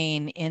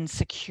feeling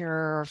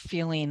insecure,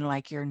 feeling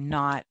like you're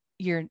not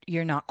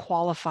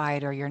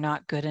qualified or you're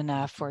not good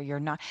enough or you're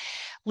not,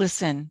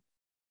 listen,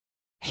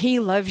 he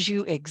loves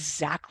you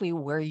exactly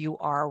where you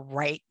are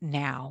right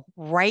now,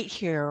 right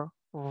here,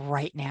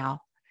 right now.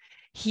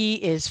 He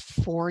is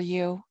for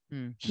you.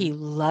 He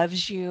Mm-hmm.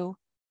 loves you.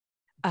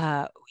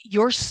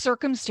 Your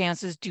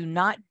circumstances do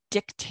not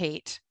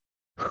dictate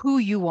who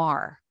you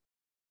are.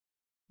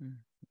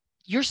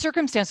 Your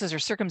circumstances are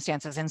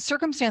circumstances, and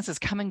circumstances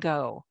come and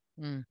go.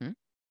 Mm-hmm.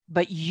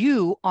 But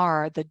you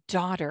are the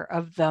daughter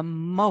of the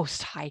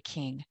Most High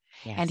King,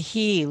 and Yes.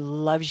 He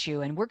loves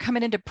you. And we're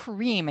coming into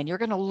Purim, and you're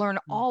going to learn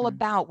all Mm-hmm.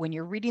 about when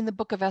you're reading the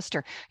book of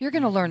Esther, you're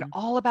going to learn Mm-hmm.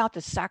 all about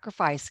the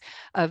sacrifice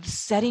of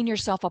setting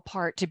yourself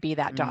apart to be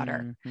that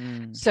daughter.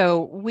 Mm-hmm.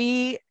 So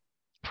we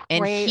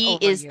And pray he over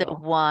is the you.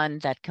 one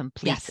that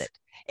completes Yes,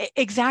 it.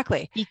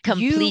 exactly. He You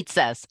completes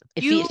us.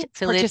 you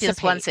Philippians 1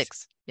 participate.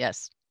 6.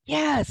 Yes.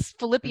 Yes,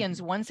 Philippians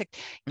Mm-hmm. 1 6.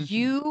 Mm-hmm.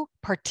 You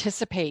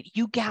participate.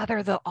 You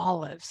gather the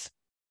olives.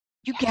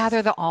 You gather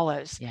Yes. the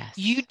olives. You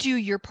Yes. do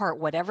your part,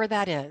 whatever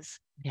that is.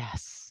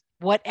 Yes.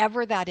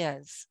 Whatever that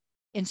is.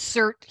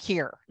 Insert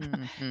here.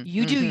 Mm-hmm.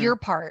 You do Mm-hmm. your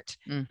part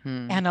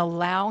Mm-hmm. and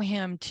allow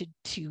him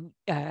to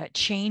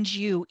change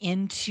you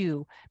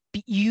into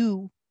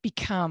you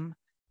become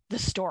the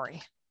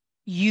story.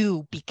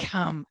 You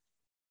become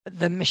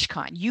the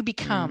Mishkan.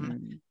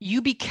 Mm-hmm.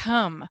 You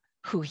become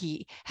who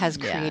he has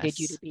created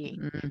you to Yes. be.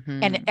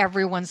 And Mm-hmm.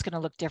 everyone's going to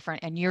look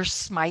different, and your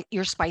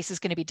spice is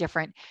going to be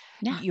different.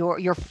 Yeah.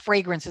 Your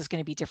fragrance is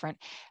going to be different.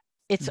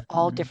 It's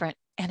all Mm-hmm. different,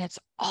 and it's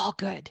all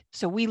good.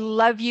 So we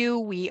love you.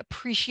 We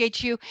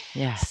appreciate you.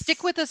 Stick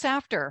Yes. with us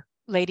after,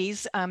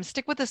 ladies.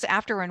 Stick with us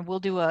after, and we'll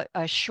do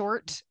a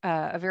short,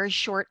 a very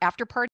short after party.